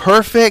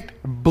perfect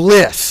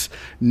bliss.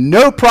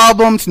 No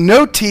problems,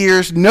 no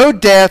tears, no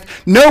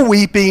death, no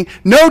weeping,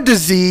 no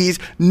disease,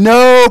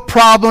 no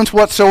problems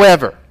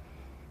whatsoever.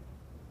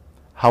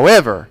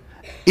 However,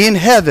 in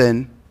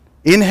heaven,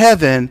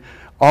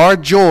 our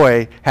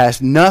joy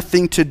has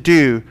nothing to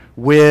do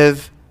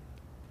with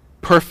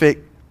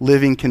perfect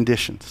living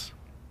conditions.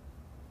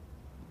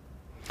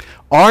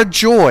 Our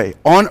joy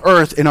on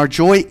earth and our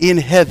joy in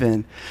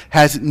heaven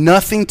has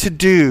nothing to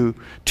do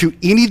to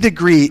any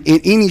degree,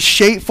 in any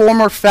shape, form,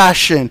 or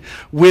fashion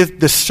with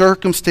the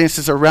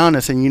circumstances around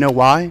us. And you know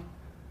why?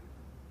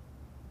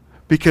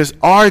 Because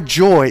our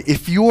joy,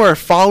 if you are a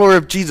follower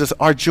of Jesus,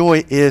 our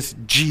joy is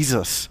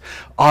Jesus.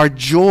 Our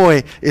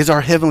joy is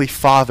our Heavenly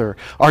Father.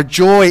 Our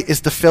joy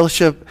is the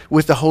fellowship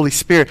with the Holy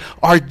Spirit.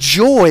 Our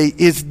joy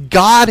is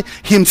God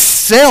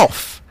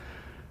Himself.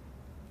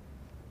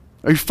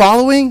 Are you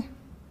following?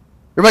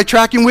 Everybody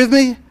tracking with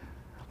me?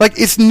 Like,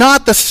 it's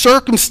not the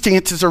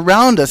circumstances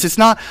around us. It's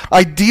not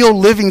ideal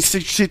living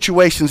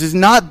situations. It's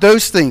not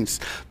those things.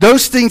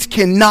 Those things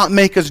cannot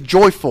make us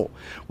joyful.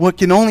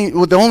 The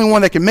only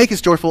one that can make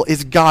us joyful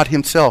is God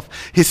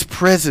Himself, His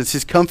presence,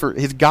 His comfort,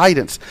 His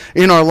guidance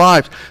in our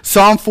lives.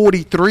 Psalm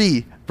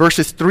 43,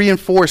 verses 3 and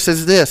 4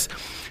 says this: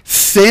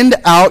 send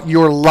out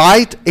your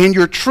light and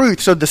your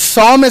truth. So the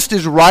psalmist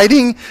is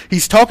writing,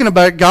 he's talking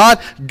about God.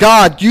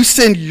 God, you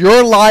send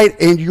your light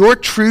and your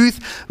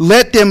truth.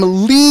 Let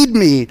them lead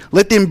me.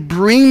 Let them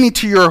bring me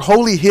to your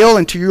holy hill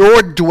and to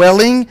your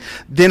dwelling.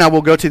 Then I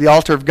will go to the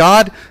altar of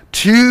God,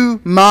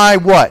 to my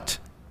what?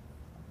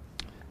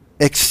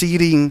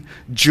 Exceeding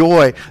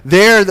joy.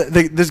 There,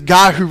 this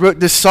guy who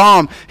wrote this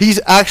psalm, he's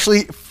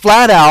actually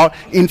flat out,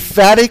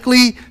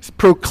 emphatically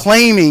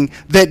proclaiming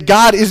that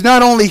God is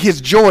not only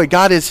his joy,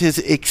 God is his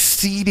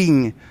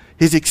exceeding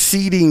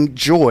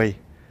joy.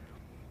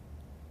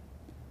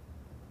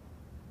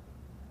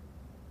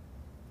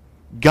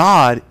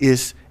 God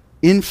is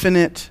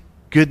infinite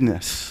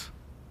goodness.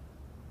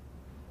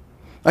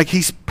 Like,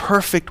 he's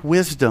perfect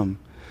wisdom.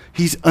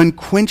 He's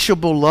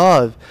unquenchable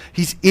love.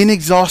 He's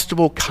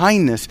inexhaustible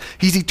kindness.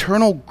 He's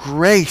eternal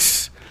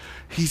grace.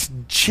 He's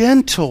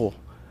gentle.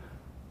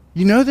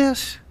 You know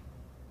this?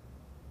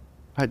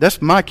 All right,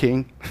 that's my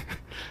king.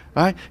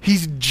 All right?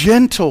 He's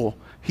gentle.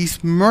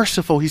 He's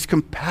merciful. He's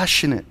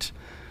compassionate.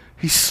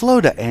 He's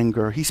slow to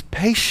anger. He's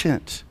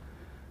patient.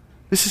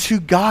 This is who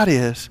God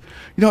is.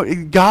 You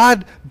know,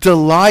 God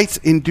delights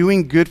in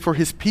doing good for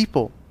his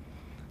people.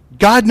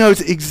 God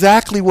knows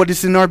exactly what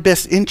is in our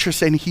best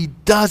interest, and he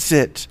does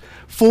it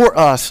for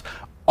us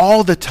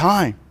all the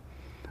time.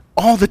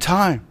 All the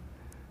time.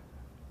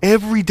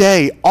 Every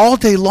day, all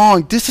day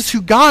long. This is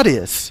who God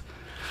is.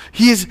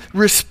 He is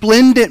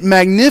resplendent,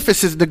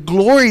 magnificent. The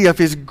glory of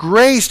his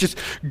grace just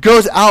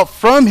goes out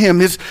from him.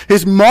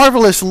 His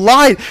marvelous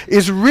light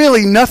is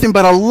really nothing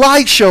but a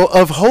light show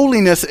of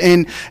holiness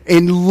and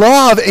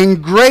love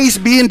and grace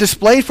being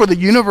displayed for the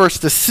universe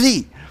to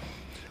see.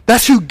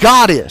 That's who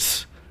God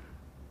is.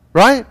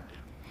 Right?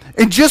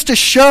 And just to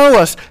show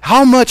us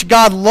how much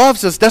God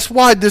loves us, that's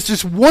why there's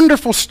this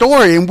wonderful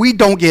story, and we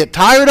don't get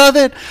tired of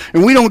it,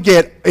 and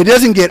it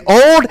doesn't get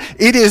old.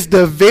 It is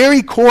the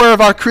very core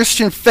of our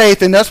Christian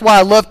faith, and that's why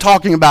I love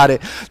talking about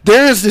it.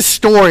 There is this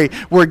story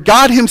where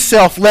God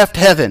himself left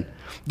heaven,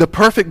 the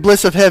perfect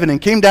bliss of heaven, and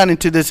came down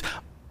into this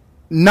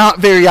not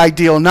very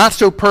ideal, not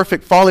so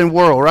perfect fallen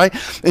world, right?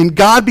 And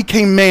God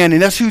became man,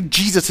 and that's who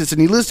Jesus is, and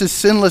he lives this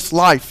sinless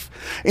life.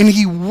 And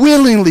he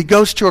willingly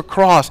goes to a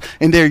cross,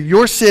 and there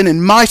your sin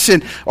and my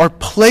sin are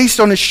placed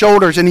on his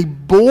shoulders, and he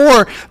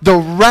bore the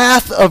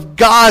wrath of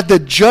God, the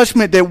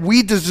judgment that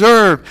we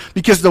deserve,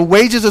 because the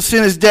wages of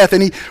sin is death,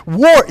 and he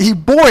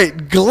bore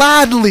it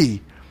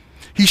gladly.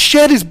 He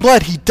shed his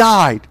blood. He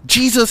died.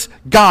 Jesus,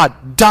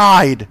 God,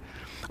 died.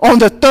 On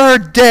the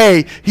third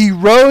day, he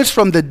rose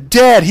from the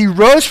dead. He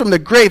rose from the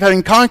grave,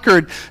 having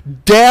conquered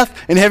death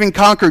and having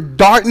conquered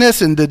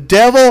darkness and the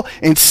devil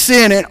and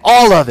sin and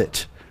all of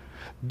it.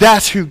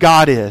 That's who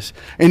God is.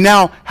 And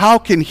now, how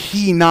can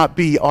he not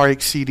be our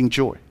exceeding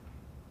joy?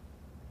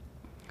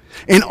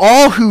 And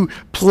all who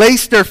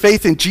place their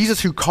faith in Jesus,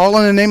 who call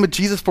on the name of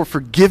Jesus for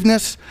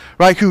forgiveness,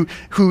 right? Who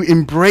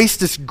embrace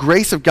this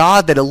grace of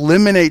God that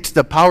eliminates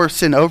the power of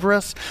sin over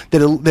us,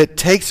 that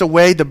takes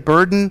away the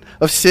burden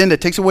of sin,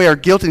 that takes away our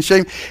guilt and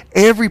shame.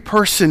 Every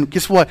person,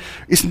 guess what?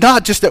 It's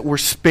not just that we're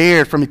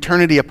spared from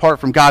eternity apart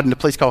from God in a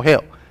place called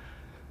hell.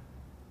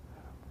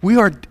 We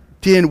are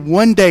then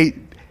one day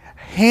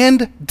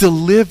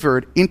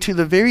hand-delivered into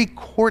the very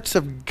courts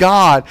of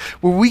God,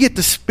 where we get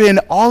to spend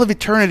all of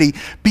eternity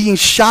being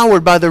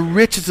showered by the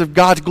riches of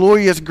God's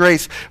glorious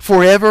grace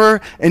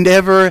forever and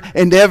ever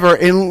and ever.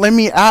 And let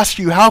me ask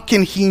you, how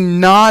can he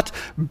not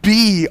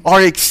be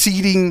our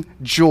exceeding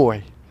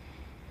joy?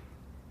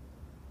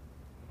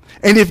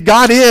 And if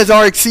God is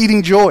our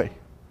exceeding joy,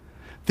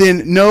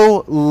 then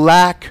no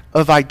lack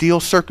of ideal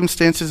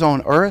circumstances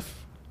on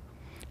earth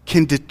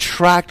can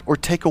detract or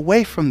take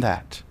away from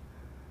that.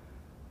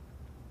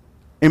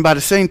 And by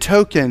the same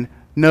token,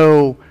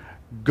 no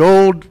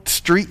gold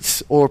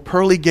streets or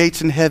pearly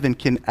gates in heaven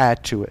can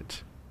add to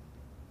it.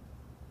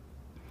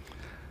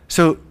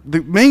 So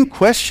the main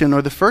question,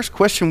 or the first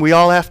question we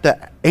all have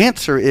to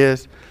answer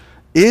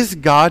is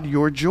God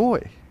your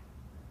joy?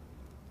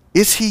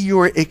 Is he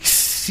your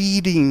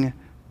exceeding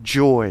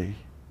joy?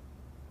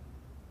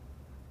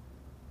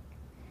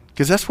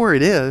 Because that's where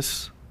it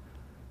is.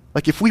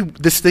 Like if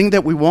this thing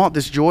that we want,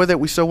 this joy that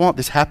we so want,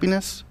 this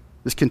happiness,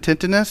 this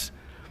contentedness,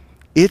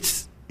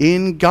 it's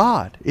in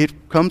God.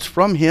 It comes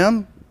from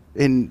him,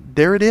 and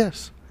there it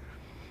is.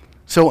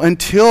 So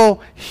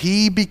until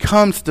he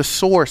becomes the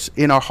source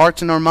in our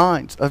hearts and our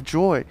minds of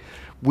joy,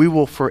 we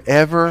will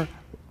forever,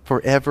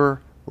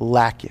 forever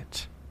lack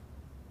it.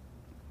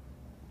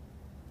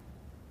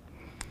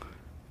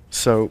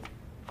 So,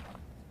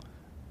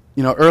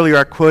 earlier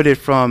I quoted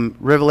from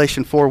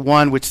Revelation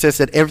 4:1, which says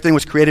that everything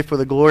was created for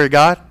the glory of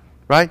God.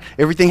 Right?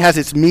 Everything has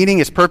its meaning,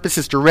 its purpose,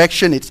 its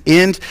direction, its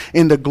end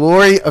in the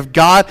glory of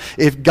God.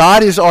 If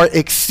God is our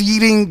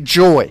exceeding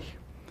joy,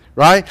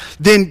 right,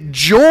 then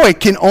joy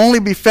can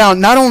only be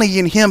found not only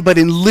in him, but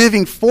in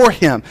living for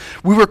him.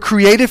 We were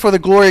created for the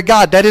glory of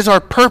God. That is our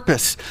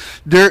purpose.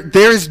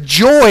 There is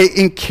joy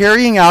in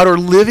carrying out or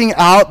living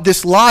out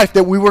this life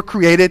that we were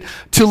created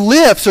to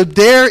live. So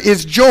there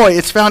is joy.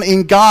 It's found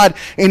in God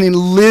and in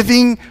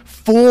living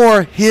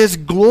for his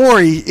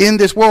glory in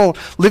this world,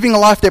 living a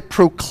life that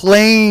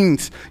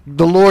proclaims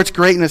the Lord's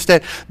greatness,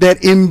 that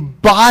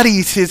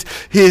embodies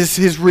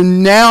his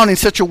renown in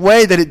such a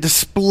way that it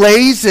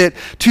displays it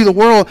to the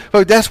world.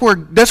 That's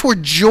where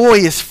joy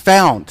is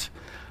found.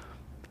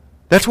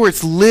 That's where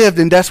it's lived,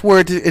 and that's where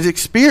it's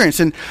experienced.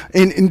 And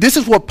this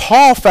is what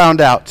Paul found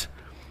out.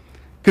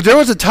 Because there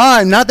was a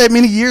time, not that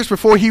many years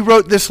before he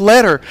wrote this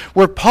letter,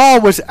 where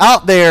Paul was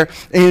out there,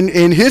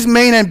 and his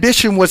main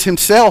ambition was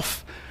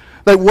himself.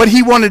 Like what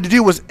he wanted to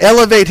do was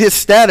elevate his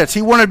status.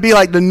 He wanted to be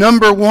like the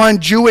number one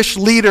Jewish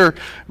leader,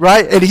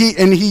 right?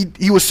 And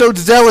he was so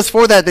zealous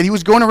for that he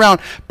was going around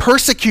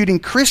persecuting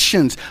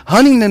Christians,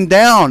 hunting them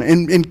down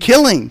and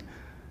killing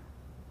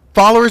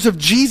followers of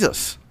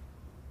Jesus.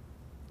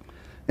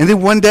 And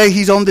then one day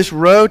he's on this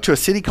road to a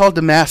city called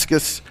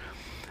Damascus,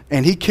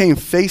 and he came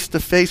face to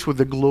face with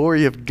the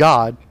glory of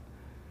God.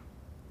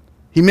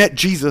 He met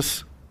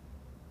Jesus.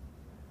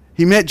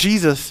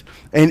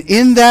 And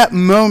in that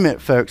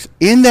moment, folks,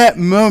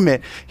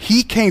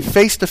 he came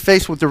face to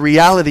face with the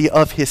reality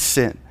of his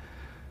sin.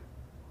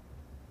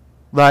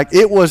 Like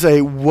it was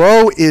a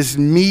woe is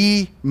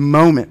me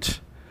moment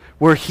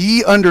where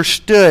he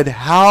understood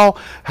how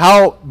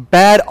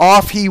bad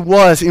off he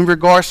was in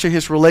regards to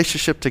his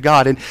relationship to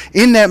God. And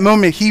in that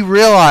moment, he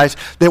realized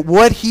that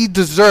what he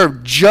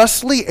deserved,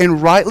 justly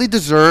and rightly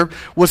deserved,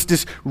 was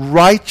this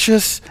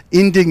righteous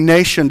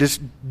indignation, this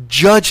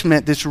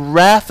judgment, this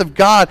wrath of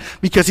God,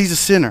 because he's a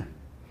sinner.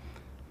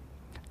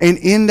 And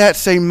in that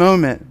same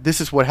moment, this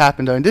is what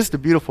happened to him. And this is the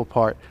beautiful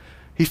part.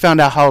 He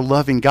found out how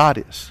loving God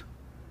is.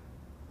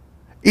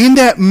 In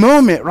that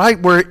moment, right,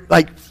 where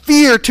like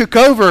fear took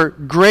over,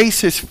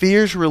 grace, his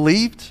fears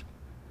relieved.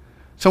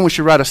 Someone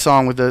should write a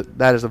song with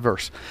that as a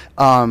verse.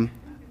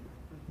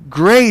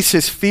 Grace,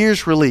 his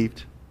fears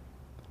relieved.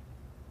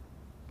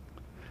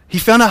 He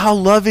found out how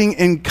loving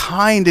and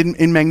kind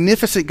and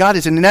magnificent God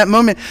is. And in that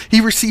moment, he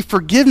received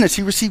forgiveness.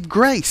 He received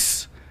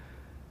grace.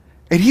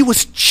 And he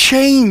was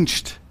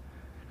changed.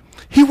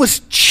 He was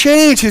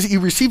changed. He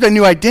received a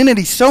new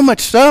identity, so much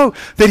so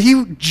that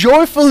he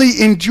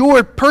joyfully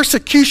endured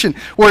persecution.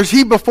 Whereas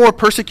he before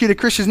persecuted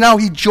Christians, now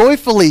he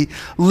joyfully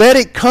let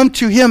it come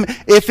to him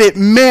if it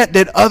meant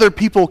that other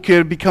people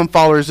could become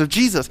followers of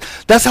Jesus.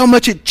 That's how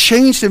much it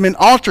changed him and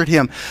altered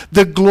him.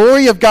 The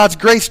glory of God's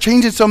grace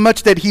changed him so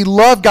much that he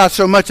loved God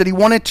so much that he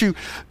wanted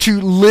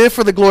to live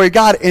for the glory of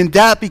God. And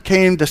that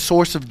became the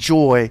source of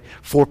joy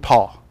for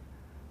Paul.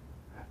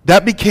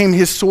 That became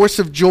his source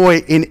of joy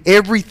in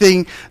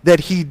everything that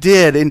he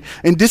did. And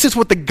this is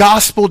what the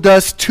gospel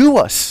does to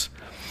us.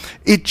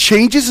 It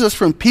changes us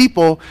from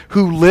people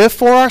who live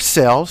for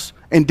ourselves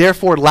and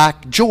therefore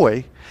lack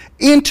joy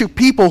into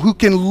people who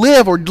can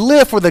live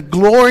for the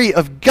glory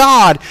of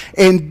God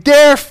and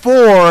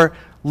therefore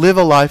live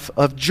a life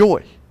of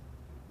joy.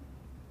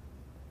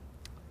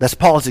 That's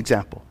Paul's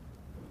example.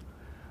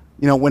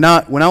 When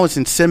I was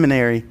in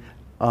seminary,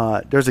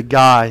 there's a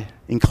guy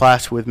in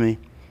class with me.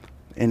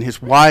 And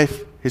his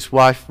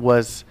wife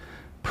was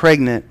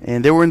pregnant,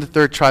 and they were in the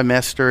 3rd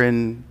trimester,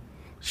 and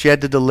she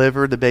had to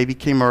deliver. The baby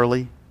came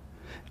early.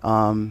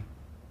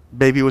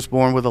 Baby was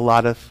born with a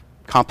lot of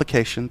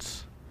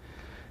complications.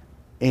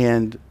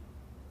 And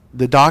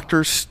the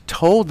doctors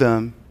told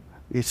them,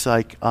 it's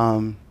like,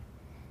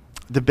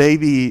 the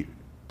baby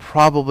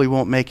probably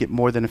won't make it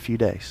more than a few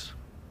days.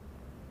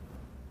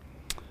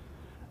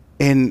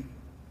 And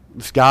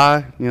this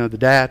guy, the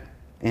dad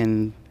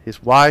and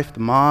his wife, the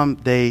mom,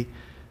 they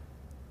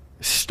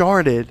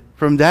started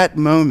from that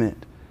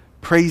moment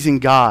praising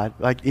God,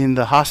 like in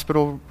the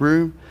hospital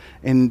room,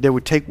 and they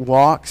would take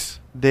walks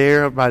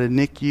there by the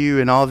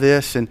NICU and all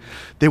this, and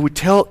they would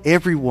tell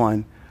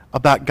everyone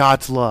about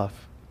God's love.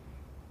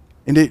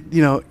 And it,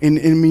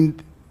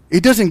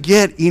 it doesn't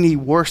get any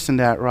worse than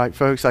that, right,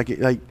 folks?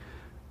 Like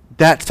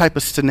that type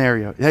of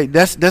scenario.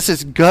 That's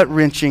as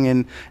gut-wrenching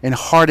and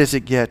hard as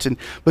it gets.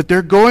 But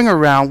they're going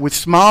around with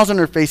smiles on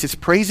their faces,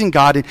 praising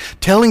God and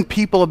telling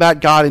people about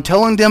God and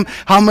telling them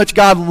how much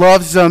God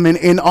loves them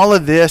and all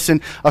of this.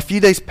 And a few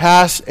days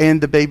passed,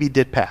 and the baby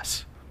did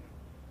pass.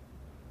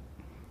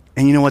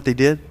 And you know what they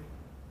did?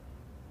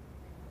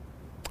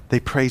 They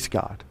praised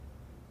God.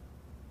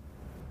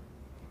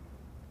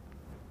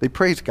 They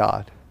praised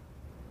God.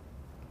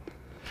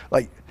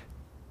 Like,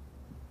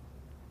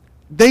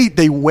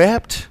 they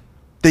wept.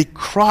 They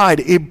cried.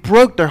 It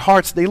broke their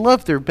hearts. They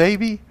loved their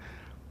baby.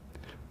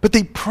 But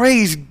they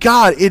praised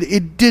God.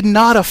 It did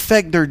not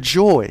affect their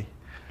joy.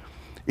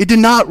 It did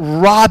not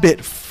rob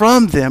it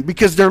from them,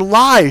 because their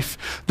life,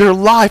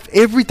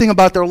 everything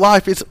about their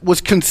life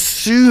was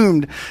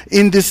consumed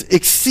in this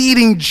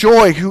exceeding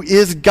joy who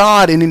is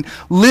God and in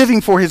living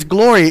for his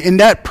glory. And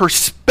that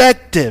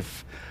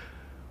perspective,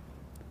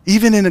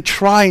 even in the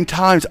trying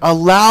times,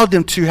 allowed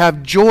them to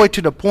have joy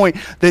to the point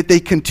that they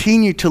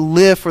continue to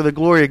live for the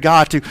glory of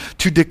God,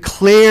 to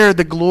declare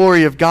the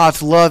glory of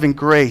God's love and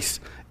grace,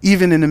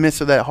 even in the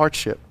midst of that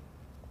hardship.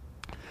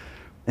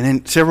 And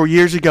then several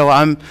years ago,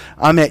 I'm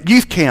at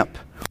youth camp,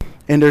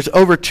 and there's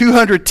over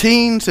 200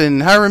 teens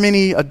and however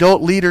many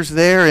adult leaders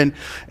there,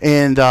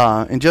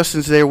 and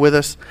Justin's there with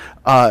us.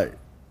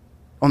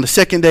 On the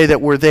second day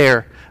that we're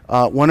there,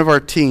 one of our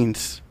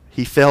teens,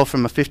 he fell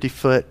from a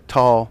 50-foot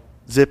tall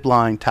zip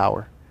line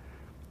tower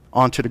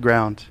onto the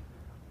ground.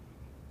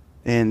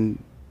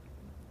 And,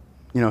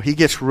 he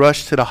gets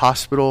rushed to the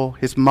hospital.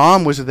 His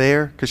mom was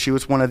there because she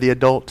was one of the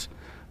adult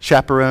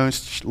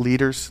chaperones,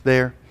 leaders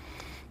there.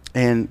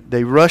 And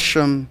they rush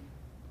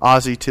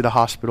Ozzy to the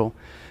hospital.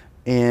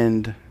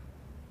 And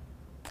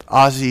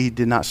Ozzy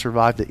did not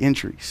survive the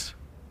injuries.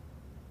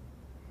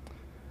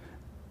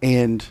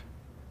 And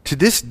to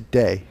this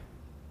day,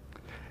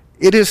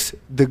 it is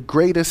the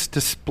greatest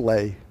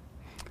display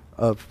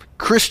of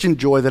Christian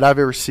joy that I've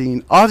ever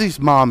seen. Ozzy's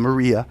mom,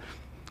 Maria,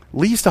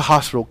 leaves the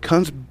hospital,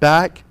 comes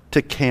back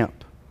to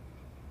camp.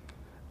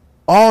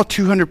 All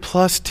 200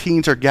 plus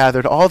teens are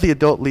gathered, all the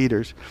adult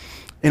leaders.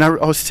 And I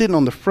was sitting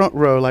on the front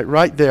row, like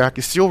right there. I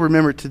can still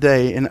remember it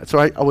today. And so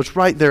I was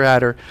right there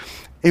at her.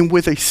 And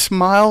with a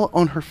smile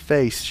on her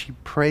face, she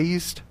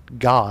praised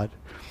God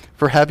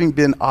for having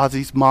been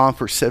Ozzy's mom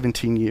for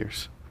 17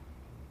 years.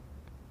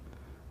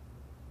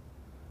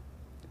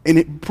 And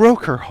it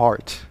broke her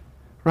heart,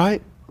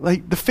 right?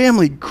 Like, the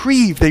family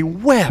grieved. They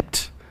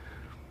wept.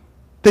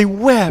 They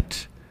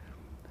wept.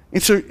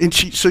 And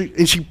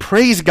she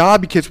praised God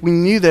because we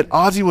knew that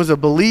Ozzy was a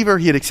believer.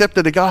 He had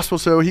accepted the gospel,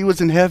 so he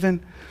was in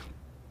heaven.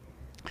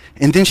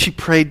 And then she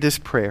prayed this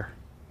prayer.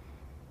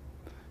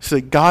 She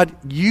said, God,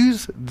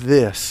 use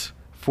this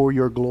for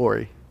your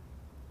glory.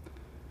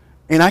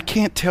 And I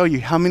can't tell you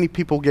how many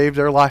people gave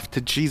their life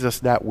to Jesus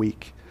that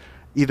week,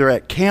 either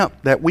at camp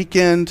that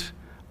weekend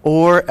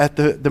or at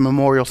the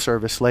memorial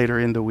service later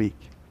in the week.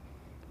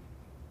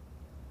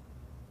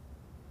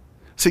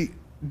 See,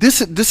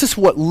 this is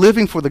what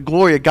living for the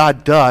glory of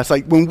God does.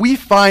 Like, when we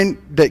find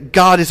that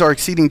God is our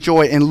exceeding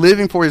joy and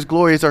living for his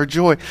glory is our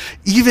joy,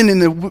 even in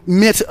the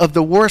midst of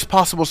the worst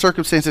possible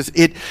circumstances,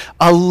 it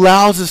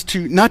allows us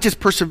to not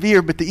just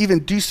persevere, but to even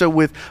do so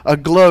with a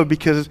glow,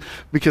 because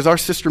our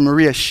sister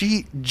Maria,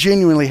 she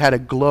genuinely had a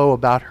glow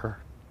about her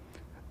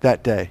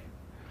that day.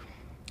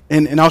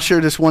 And I'll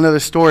share this one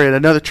other story. At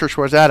another church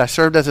where I was at, I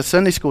served as a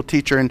Sunday school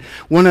teacher, and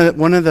one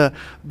of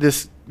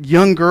this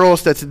young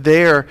girls that's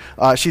there,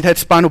 she'd had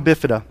spinal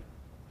bifida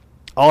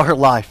all her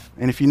life.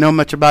 And if you know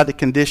much about the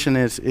condition,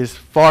 is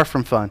far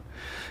from fun.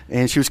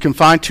 And she was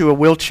confined to a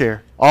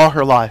wheelchair all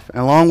her life,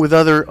 along with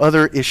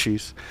other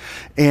issues.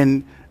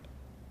 And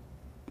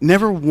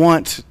never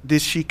once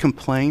did she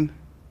complain.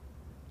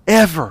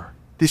 Ever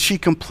did she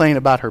complain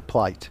about her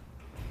plight.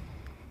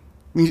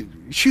 I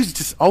mean, she was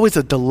just always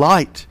a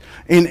delight.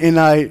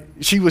 And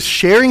she was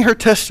sharing her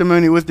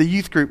testimony with the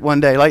youth group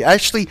one day, like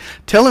actually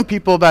telling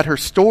people about her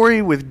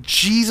story with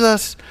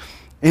Jesus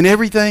and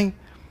everything.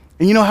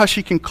 And you know how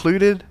she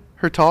concluded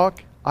her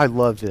talk? I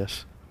love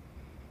this.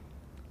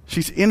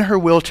 She's in her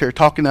wheelchair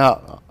talking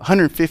to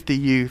 150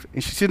 youth,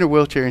 and she's in her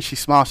wheelchair and she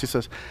smiles. She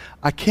says,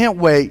 I can't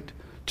wait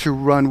to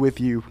run with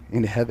you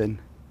in heaven.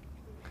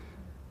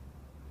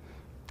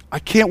 I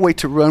can't wait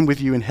to run with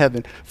you in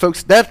heaven.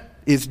 Folks, that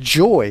is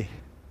joy.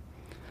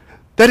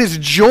 That is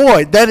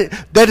joy.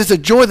 That is a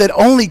joy that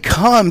only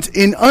comes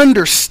in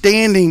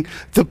understanding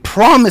the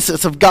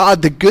promises of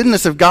God, the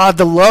goodness of God,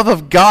 the love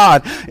of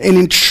God, and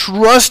in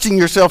entrusting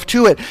yourself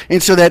to it.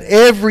 And so that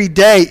every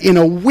day in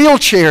a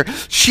wheelchair,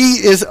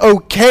 she is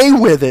okay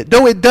with it.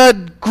 Though it does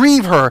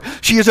grieve her,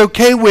 she is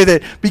okay with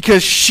it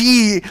because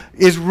she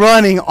is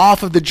running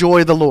off of the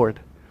joy of the Lord.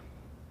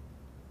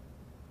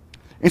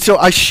 And so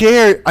I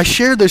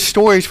share those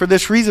stories for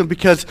this reason,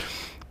 because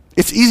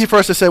it's easy for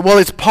us to say, well,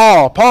 it's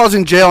Paul. Paul's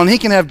in jail and he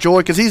can have joy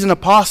because he's an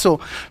apostle.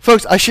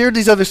 Folks, I shared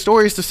these other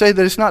stories to say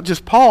that it's not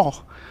just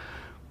Paul.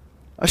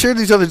 I shared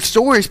these other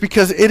stories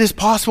because it is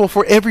possible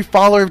for every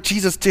follower of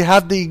Jesus to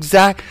have the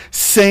exact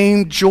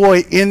same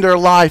joy in their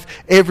life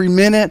every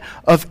minute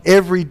of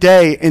every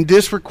day. And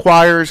this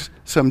requires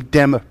some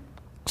demoing.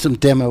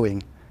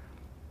 It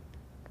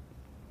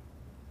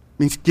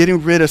means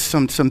getting rid of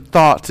some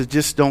thoughts that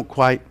just don't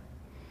quite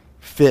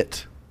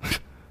fit.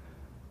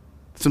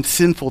 Some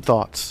sinful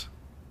thoughts.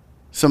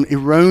 Some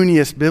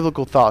erroneous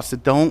biblical thoughts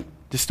that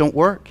just don't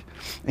work.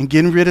 And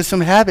getting rid of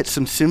some habits,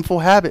 some sinful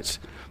habits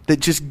that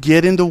just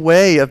get in the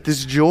way of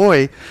this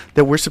joy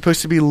that we're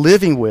supposed to be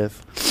living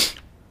with.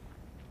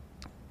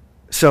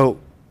 So,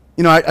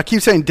 I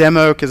keep saying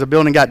demo because a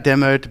building got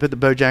demoed to put the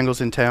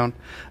Bojangles in town.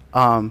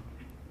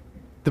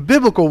 The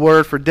biblical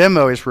word for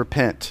demo is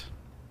repent.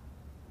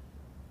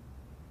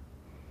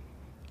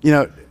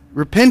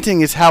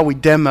 Repenting is how we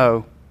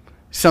demo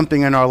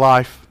something in our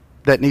life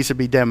that needs to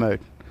be demoed.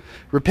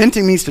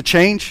 Repenting means to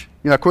change.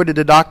 I quoted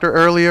the doctor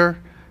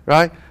earlier,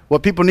 right?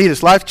 What people need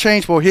is life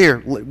change. Well, here,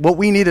 what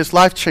we need is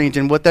life change.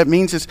 And what that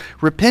means is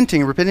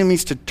repenting. Repenting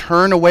means to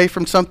turn away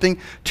from something,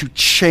 to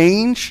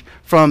change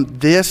from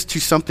this to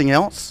something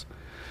else.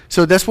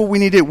 So that's what we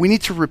need to do. We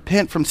need to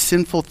repent from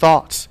sinful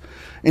thoughts.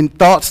 And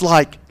thoughts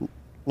like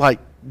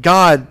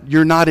God,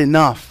 you're not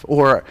enough,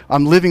 or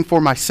I'm living for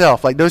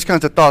myself. Like those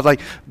kinds of thoughts. Like,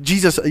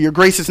 Jesus, your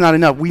grace is not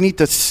enough. We need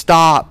to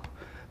stop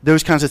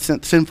those kinds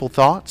of sinful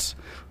thoughts.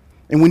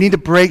 And we need to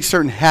break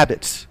certain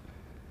habits,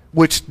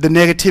 which the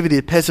negativity,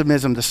 the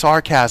pessimism, the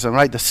sarcasm,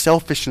 right, the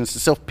selfishness, the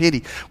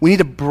self-pity. We need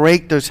to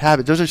break those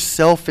habits. Those are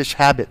selfish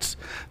habits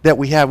that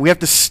we have. We have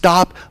to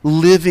stop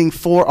living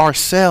for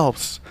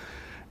ourselves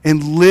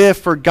and live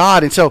for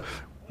God. And so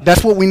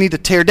that's what we need to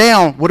tear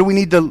down. What do we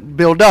need to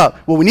build up?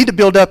 What we need to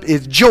build up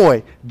is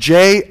joy.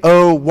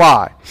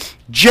 J-O-Y.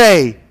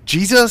 J,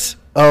 Jesus.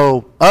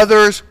 O,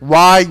 others.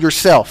 Y,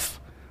 yourself.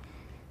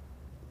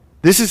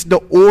 This is the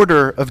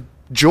order of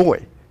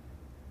joy.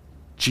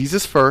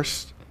 Jesus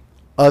first.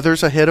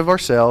 Others ahead of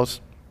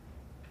ourselves,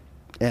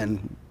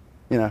 and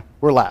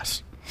we're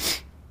last.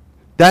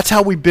 That's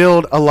how we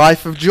build a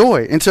life of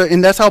joy.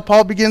 And that's how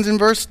Paul begins in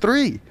verse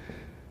 3.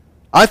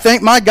 I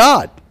thank my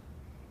God.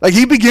 Like,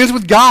 he begins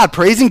with God,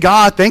 praising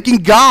God, thanking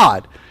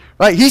God.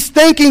 Right? He's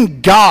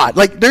thanking God.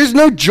 Like, there's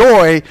no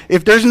joy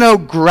if there's no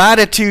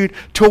gratitude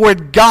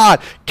toward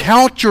God.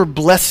 Count your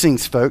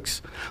blessings,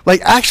 folks.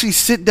 Like, actually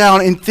sit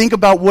down and think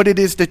about what it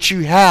is that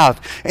you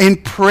have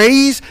and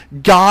praise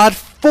God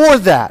for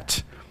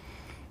that.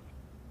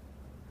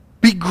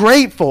 Be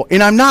grateful.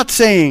 And I'm not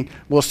saying,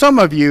 well, some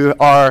of you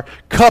are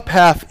cup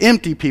half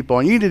empty people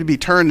and you need to be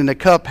turned into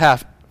cup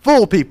half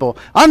full people.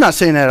 I'm not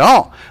saying that at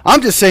all.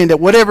 I'm just saying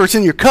that whatever's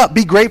in your cup,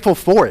 be grateful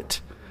for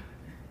it.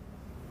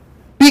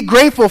 Be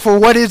grateful for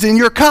what is in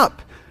your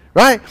cup,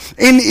 right?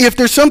 And if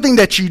there's something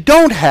that you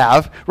don't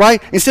have,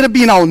 right, instead of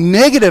being all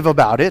negative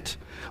about it,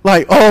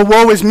 like, oh,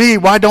 woe is me,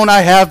 why don't I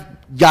have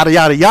yada,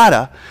 yada,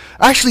 yada,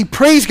 actually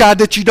praise God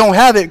that you don't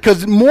have it,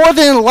 because more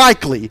than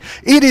likely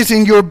it is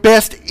in your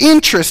best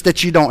interest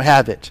that you don't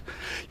have it.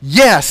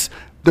 Yes,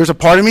 there's a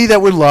part of me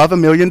that would love $1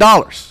 million.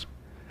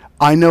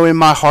 I know in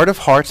my heart of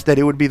hearts that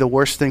it would be the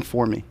worst thing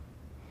for me.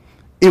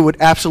 It would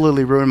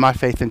absolutely ruin my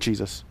faith in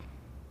Jesus.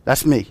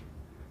 That's me.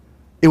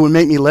 It would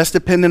make me less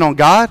dependent on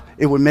God.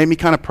 It would make me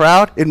kind of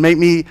proud. It would make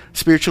me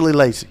spiritually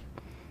lazy.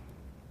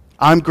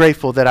 I'm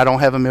grateful that I don't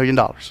have $1 million.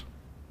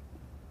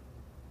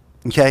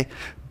 Okay?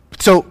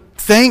 So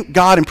thank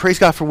God and praise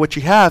God for what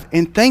you have,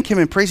 and thank him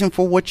and praise him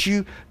for what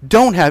you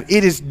don't have.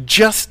 It is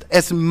just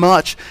as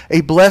much a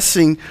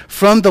blessing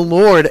from the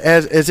Lord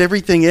as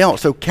everything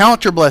else. So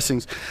count your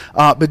blessings.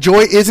 But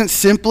joy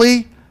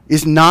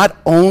is not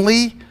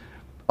only,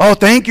 oh,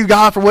 thank you,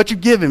 God, for what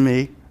you've given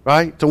me,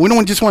 right? So we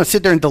don't just want to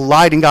sit there and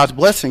delight in God's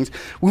blessings.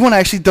 We want to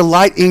actually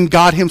delight in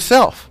God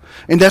himself.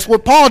 And that's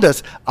what Paul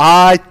does.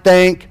 I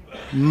thank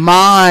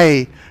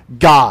my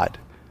God.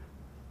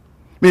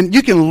 I mean,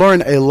 you can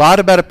learn a lot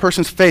about a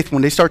person's faith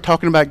when they start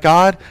talking about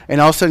God,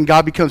 and all of a sudden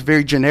God becomes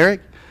very generic.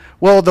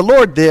 Well, the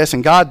Lord this,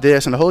 and God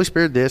this, and the Holy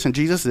Spirit this, and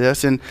Jesus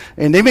this, and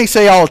they may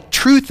say all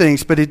true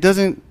things, but it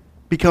doesn't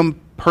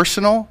become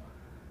personal.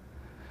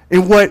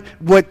 And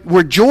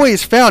where joy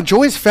is found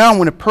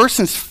when a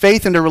person's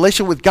faith and their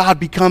relationship with God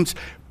becomes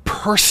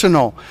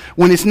personal.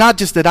 When it's not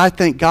just that I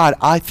thank God,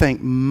 I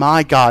thank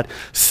my God.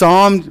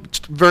 Psalm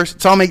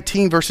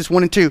 18, verses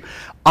 1 and 2.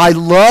 I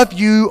love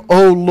you,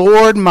 O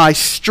Lord, my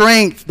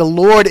strength. The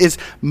Lord is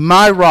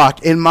my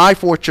rock and my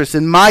fortress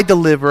and my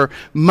deliverer,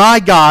 my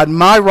God,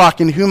 my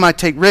rock in whom I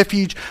take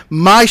refuge,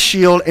 my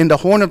shield and the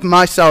horn of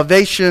my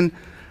salvation,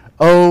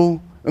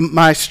 O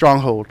my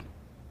stronghold.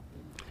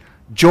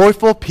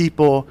 Joyful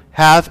people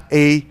have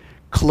a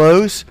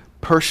close,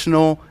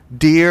 personal,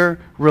 dear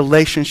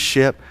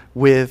relationship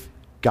with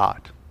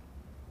God.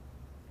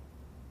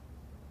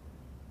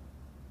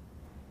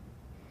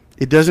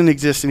 It doesn't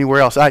exist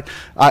anywhere else.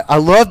 I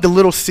love the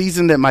little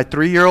season that my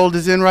 3-year-old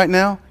is in right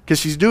now, because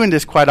she's doing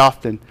this quite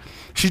often.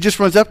 She just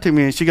runs up to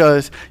me and she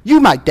goes, "You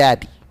my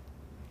daddy.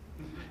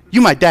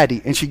 You my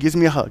daddy." And she gives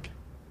me a hug.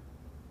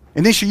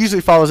 And then she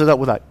usually follows it up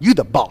with like, "You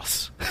the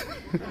boss."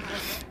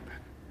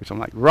 Which I'm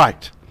like,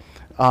 right.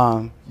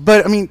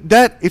 But I mean,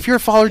 that if you're a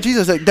follower of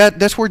Jesus,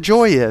 that's where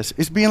joy is.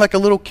 It's being like a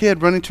little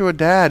kid running to a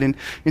dad and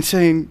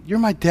saying, "You're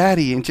my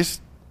daddy," and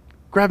just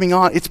grabbing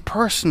on. It's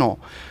personal.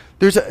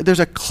 There's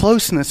a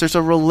closeness, there's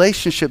a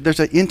relationship, there's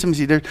an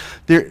intimacy.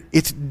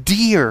 It's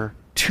dear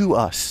to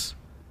us.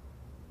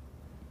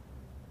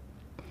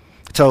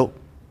 So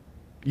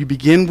you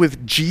begin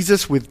with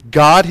Jesus, with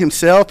God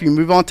himself. You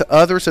move on to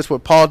others. That's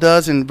what Paul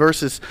does in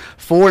verses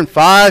 4 and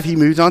 5. He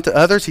moves on to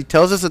others. He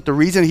tells us that the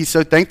reason he's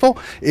so thankful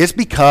is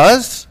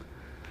because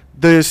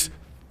there's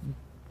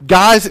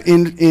guys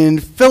in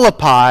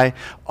Philippi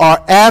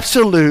are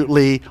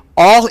absolutely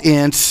all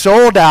in,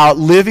 sold out,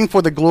 living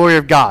for the glory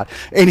of God.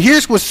 And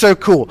here's what's so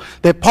cool,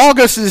 that Paul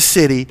goes to the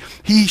city,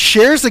 he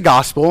shares the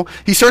gospel,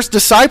 he starts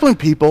discipling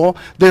people,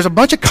 there's a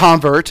bunch of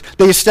converts,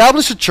 they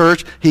establish a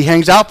church, he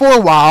hangs out for a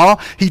while,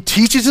 he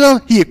teaches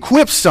them, he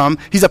equips them,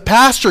 he's a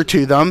pastor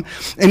to them,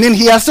 and then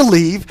he has to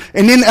leave,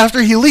 and then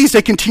after he leaves,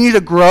 they continue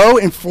to grow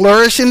and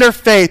flourish in their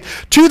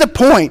faith to the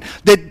point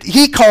that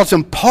he calls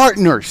them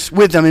partners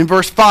with them in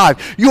verse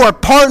 5. You are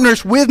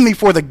partners with me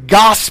for the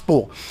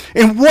gospel.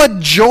 And what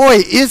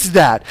joy is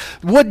that?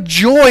 What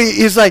joy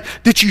is like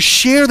that you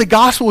share the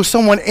gospel with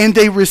someone and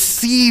they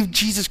receive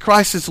Jesus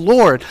Christ as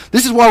Lord.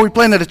 This is why we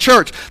planted a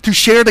church, to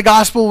share the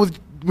gospel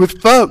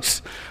with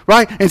folks,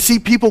 right? And see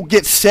people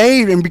get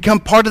saved and become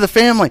part of the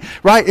family,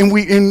 right?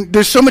 And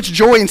there's so much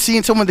joy in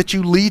seeing someone that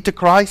you lead to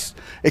Christ,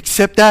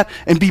 accept that,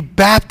 and be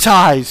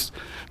baptized.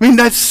 I mean,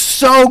 that's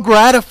so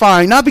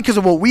gratifying, not because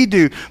of what we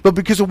do, but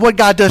because of what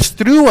God does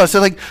through us.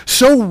 It's like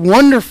so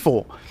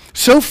wonderful.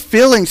 So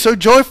filling, so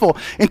joyful.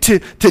 And to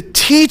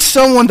teach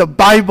someone the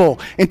Bible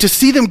and to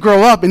see them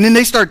grow up and then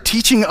they start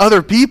teaching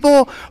other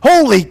people,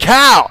 holy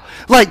cow.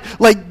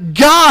 Like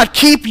God,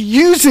 keep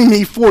using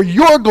me for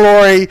your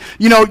glory.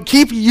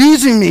 Keep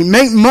using me.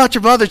 Make much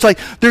of others. Like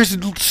there's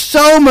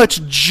so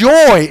much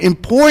joy in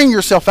pouring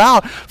yourself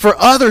out for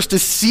others to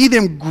see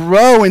them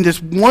grow in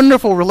this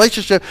wonderful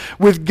relationship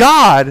with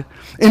God.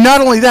 And not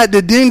only that,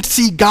 to then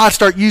see God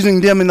start using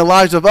them in the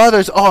lives of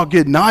others. Oh,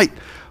 good night.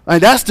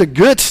 That's the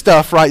good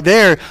stuff right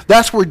there.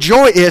 That's where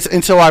joy is.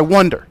 And so I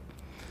wonder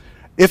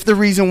if the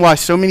reason why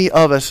so many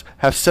of us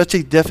have such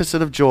a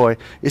deficit of joy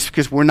is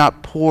because we're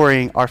not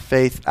pouring our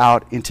faith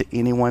out into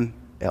anyone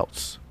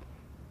else.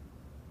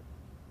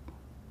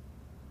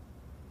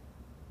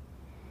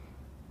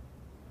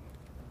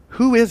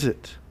 Who is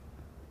it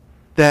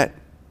that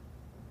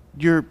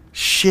you're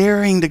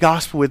sharing the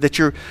gospel with, that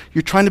you're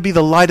trying to be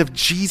the light of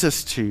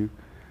Jesus to,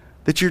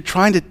 that you're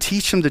trying to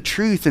teach them the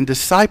truth and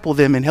disciple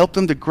them and help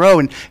them to grow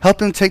and help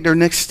them take their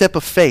next step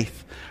of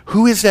faith?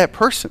 Who is that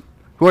person?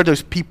 Who are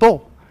those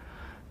people?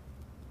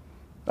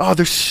 Oh,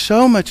 there's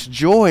so much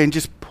joy in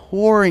just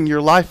pouring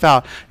your life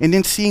out and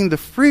then seeing the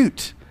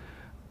fruit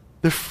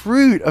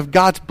of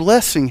God's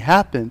blessing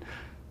happen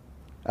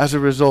as a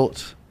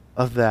result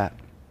of that.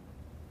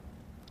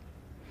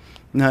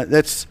 Now,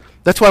 that's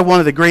why one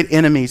of the great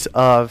enemies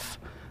of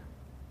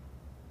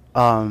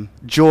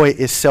joy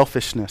is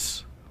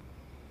selfishness.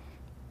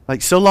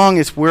 Like, so long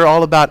as we're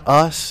all about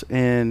us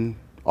and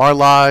our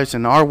lives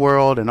and our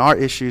world and our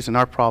issues and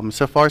our problems,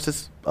 so far as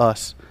it's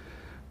us,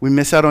 we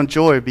miss out on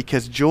joy,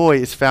 because joy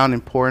is found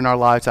in pouring our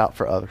lives out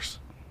for others.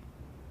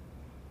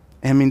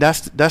 And I mean,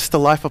 that's the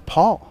life of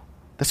Paul.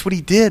 That's what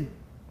he did.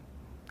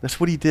 That's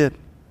what he did.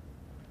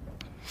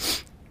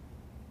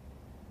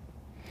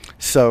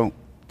 So,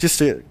 just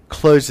to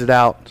close it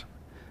out,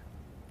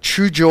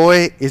 true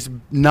joy is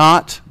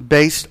not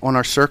based on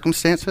our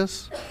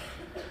circumstances.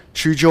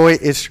 True joy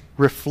is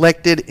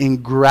reflected in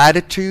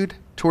gratitude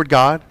toward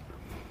God.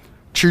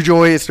 True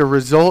joy is the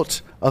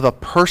result of a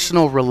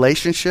personal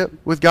relationship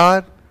with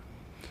God.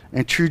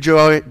 And true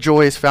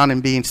joy is found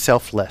in being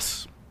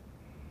selfless.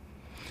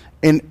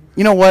 And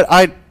you know what?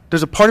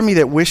 There's a part of me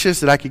that wishes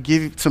that I could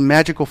give you some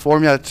magical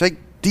formula to take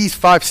these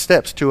 5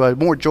 steps to a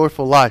more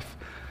joyful life,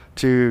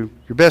 to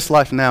your best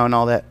life now and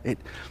all that.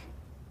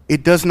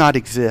 It does not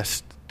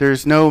exist.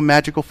 There's no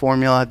magical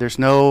formula. There's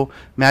no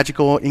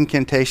magical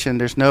incantation.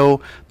 There's no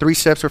 3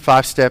 steps or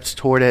 5 steps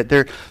toward it.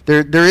 There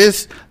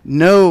is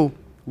no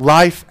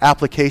life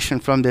application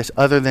from this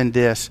other than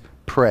this: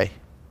 pray.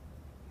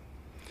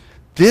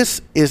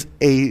 This is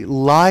a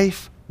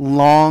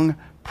lifelong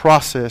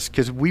process,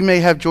 because we may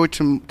have joy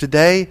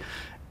today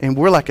and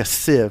we're like a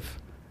sieve.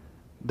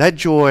 That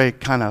joy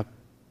kind of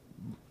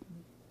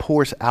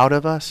pours out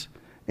of us,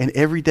 and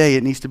every day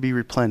it needs to be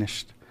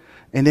replenished.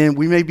 And then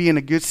we may be in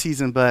a good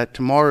season, but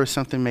tomorrow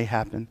something may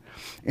happen.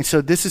 And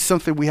so this is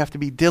something we have to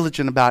be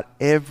diligent about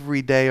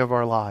every day of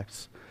our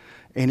lives.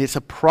 And it's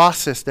a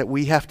process that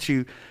we have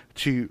to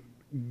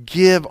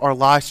give our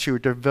lives to, or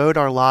devote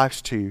our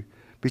lives to,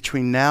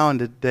 between now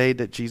and the day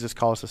that Jesus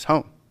calls us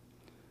home.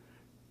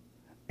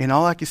 And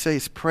all I can say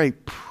is pray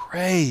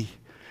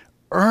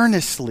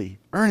earnestly,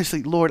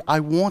 Lord,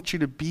 I want you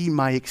to be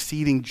my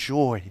exceeding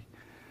joy.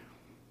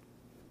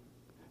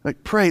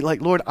 Like pray,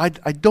 like, Lord, I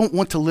don't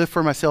want to live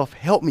for myself.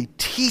 Help me,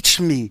 teach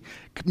me,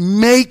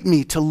 make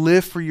me to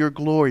live for your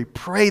glory.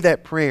 Pray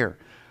that prayer.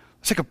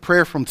 It's like a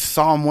prayer from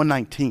Psalm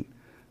 119.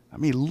 I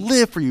mean,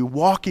 live for you,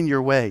 walk in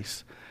your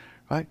ways,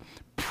 right?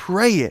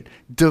 Pray it,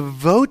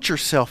 devote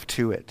yourself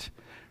to it,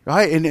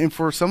 right? And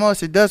for some of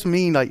us, it does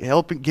mean like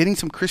getting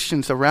some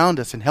Christians around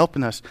us and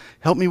helping us.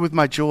 Help me with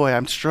my joy.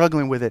 I'm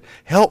struggling with it.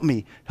 Help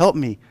me.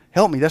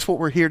 That's what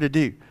we're here to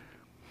do.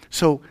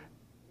 So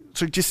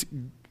just,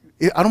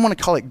 I don't want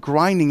to call it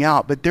grinding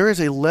out, but there is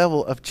a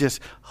level of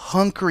just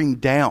hunkering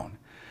down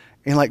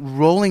and like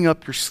rolling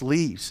up your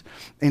sleeves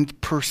and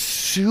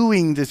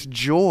pursuing this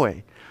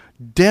joy,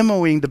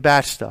 demoing the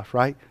bad stuff,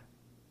 right?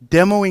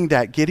 Demoing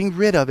that, getting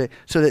rid of it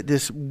so that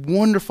this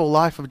wonderful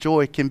life of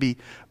joy can be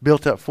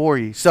built up for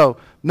you. So,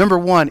 number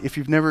one, if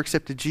you've never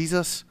accepted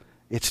Jesus,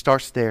 it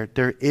starts there.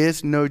 There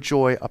is no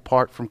joy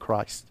apart from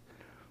Christ.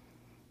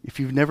 If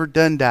you've never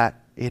done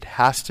that, it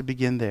has to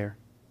begin there.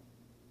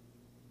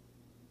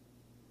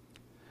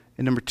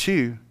 And number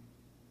two,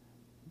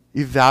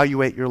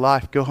 evaluate your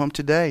life. Go home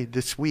today,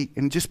 this week,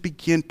 and just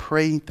begin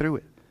praying through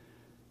it.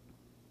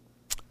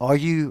 Are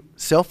you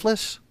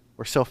selfless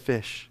or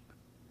selfish?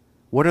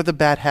 What are the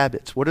bad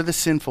habits? What are the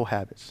sinful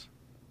habits?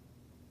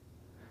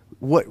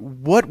 What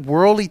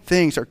worldly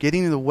things are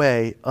getting in the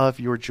way of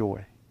your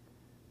joy?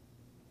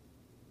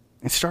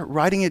 And start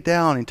writing it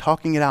down and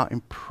talking it out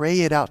and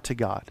pray it out to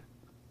God.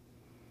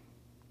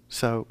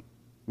 So,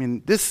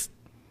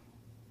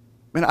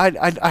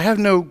 I have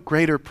no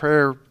greater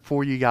prayer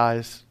for you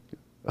guys,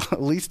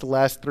 at least the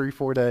last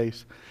 3-4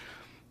 days.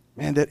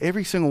 Man, that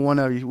every single one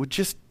of you would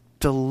just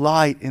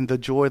delight in the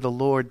joy of the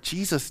Lord.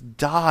 Jesus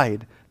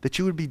died that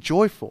you would be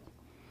joyful.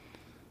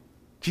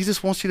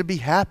 Jesus wants you to be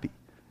happy.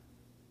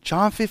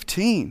 John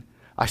 15,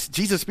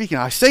 Jesus speaking,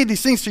 I say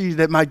these things to you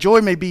that my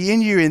joy may be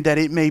in you and that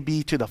it may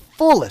be to the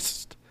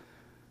fullest.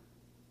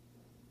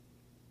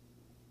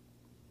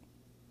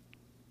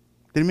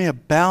 That it may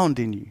abound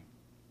in you.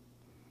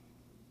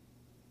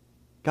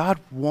 God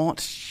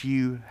wants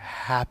you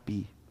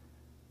happy.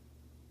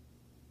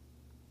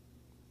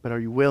 But are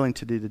you willing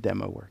to do the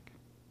demo work?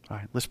 All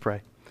right, let's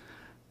pray.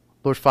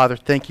 Lord Father,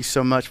 thank you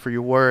so much for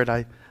your word.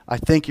 I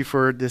thank you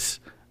for this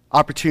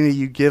opportunity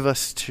you give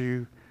us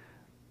to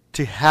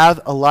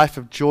have a life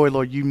of joy.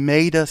 Lord, you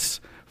made us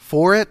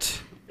for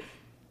it.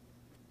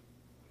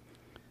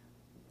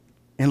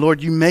 And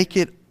Lord, you make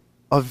it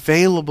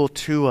available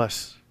to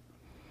us.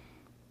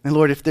 And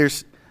Lord, if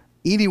there's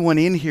anyone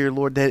in here,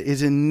 Lord, that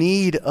is in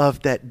need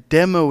of that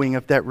demoing,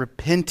 of that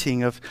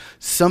repenting, of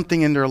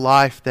something in their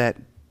life that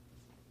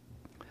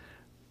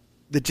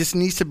just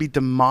needs to be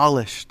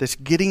demolished, that's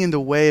getting in the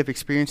way of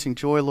experiencing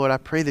joy, Lord, I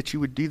pray that you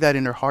would do that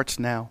in their hearts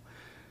now.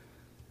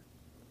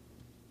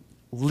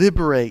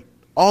 Liberate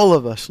all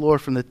of us,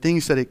 Lord, from the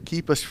things that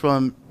keep us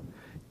from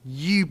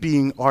you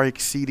being our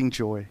exceeding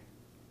joy.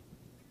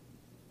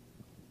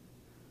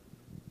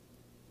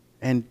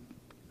 And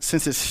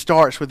since it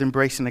starts with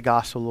embracing the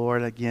gospel,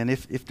 Lord, again,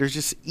 if there's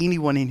just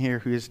anyone in here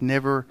who has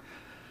never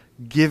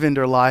given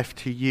their life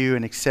to you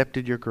and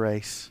accepted your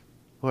grace,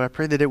 Lord, I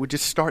pray that it would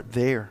just start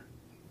there.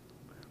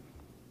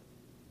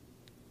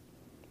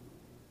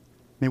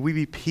 May we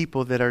be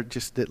people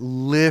that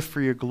live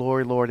for your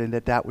glory, Lord, and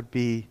that would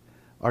be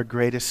our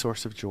greatest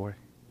source of joy.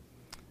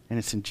 And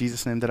it's in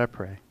Jesus' name that I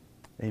pray.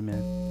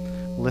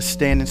 Amen. Let's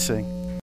stand and sing.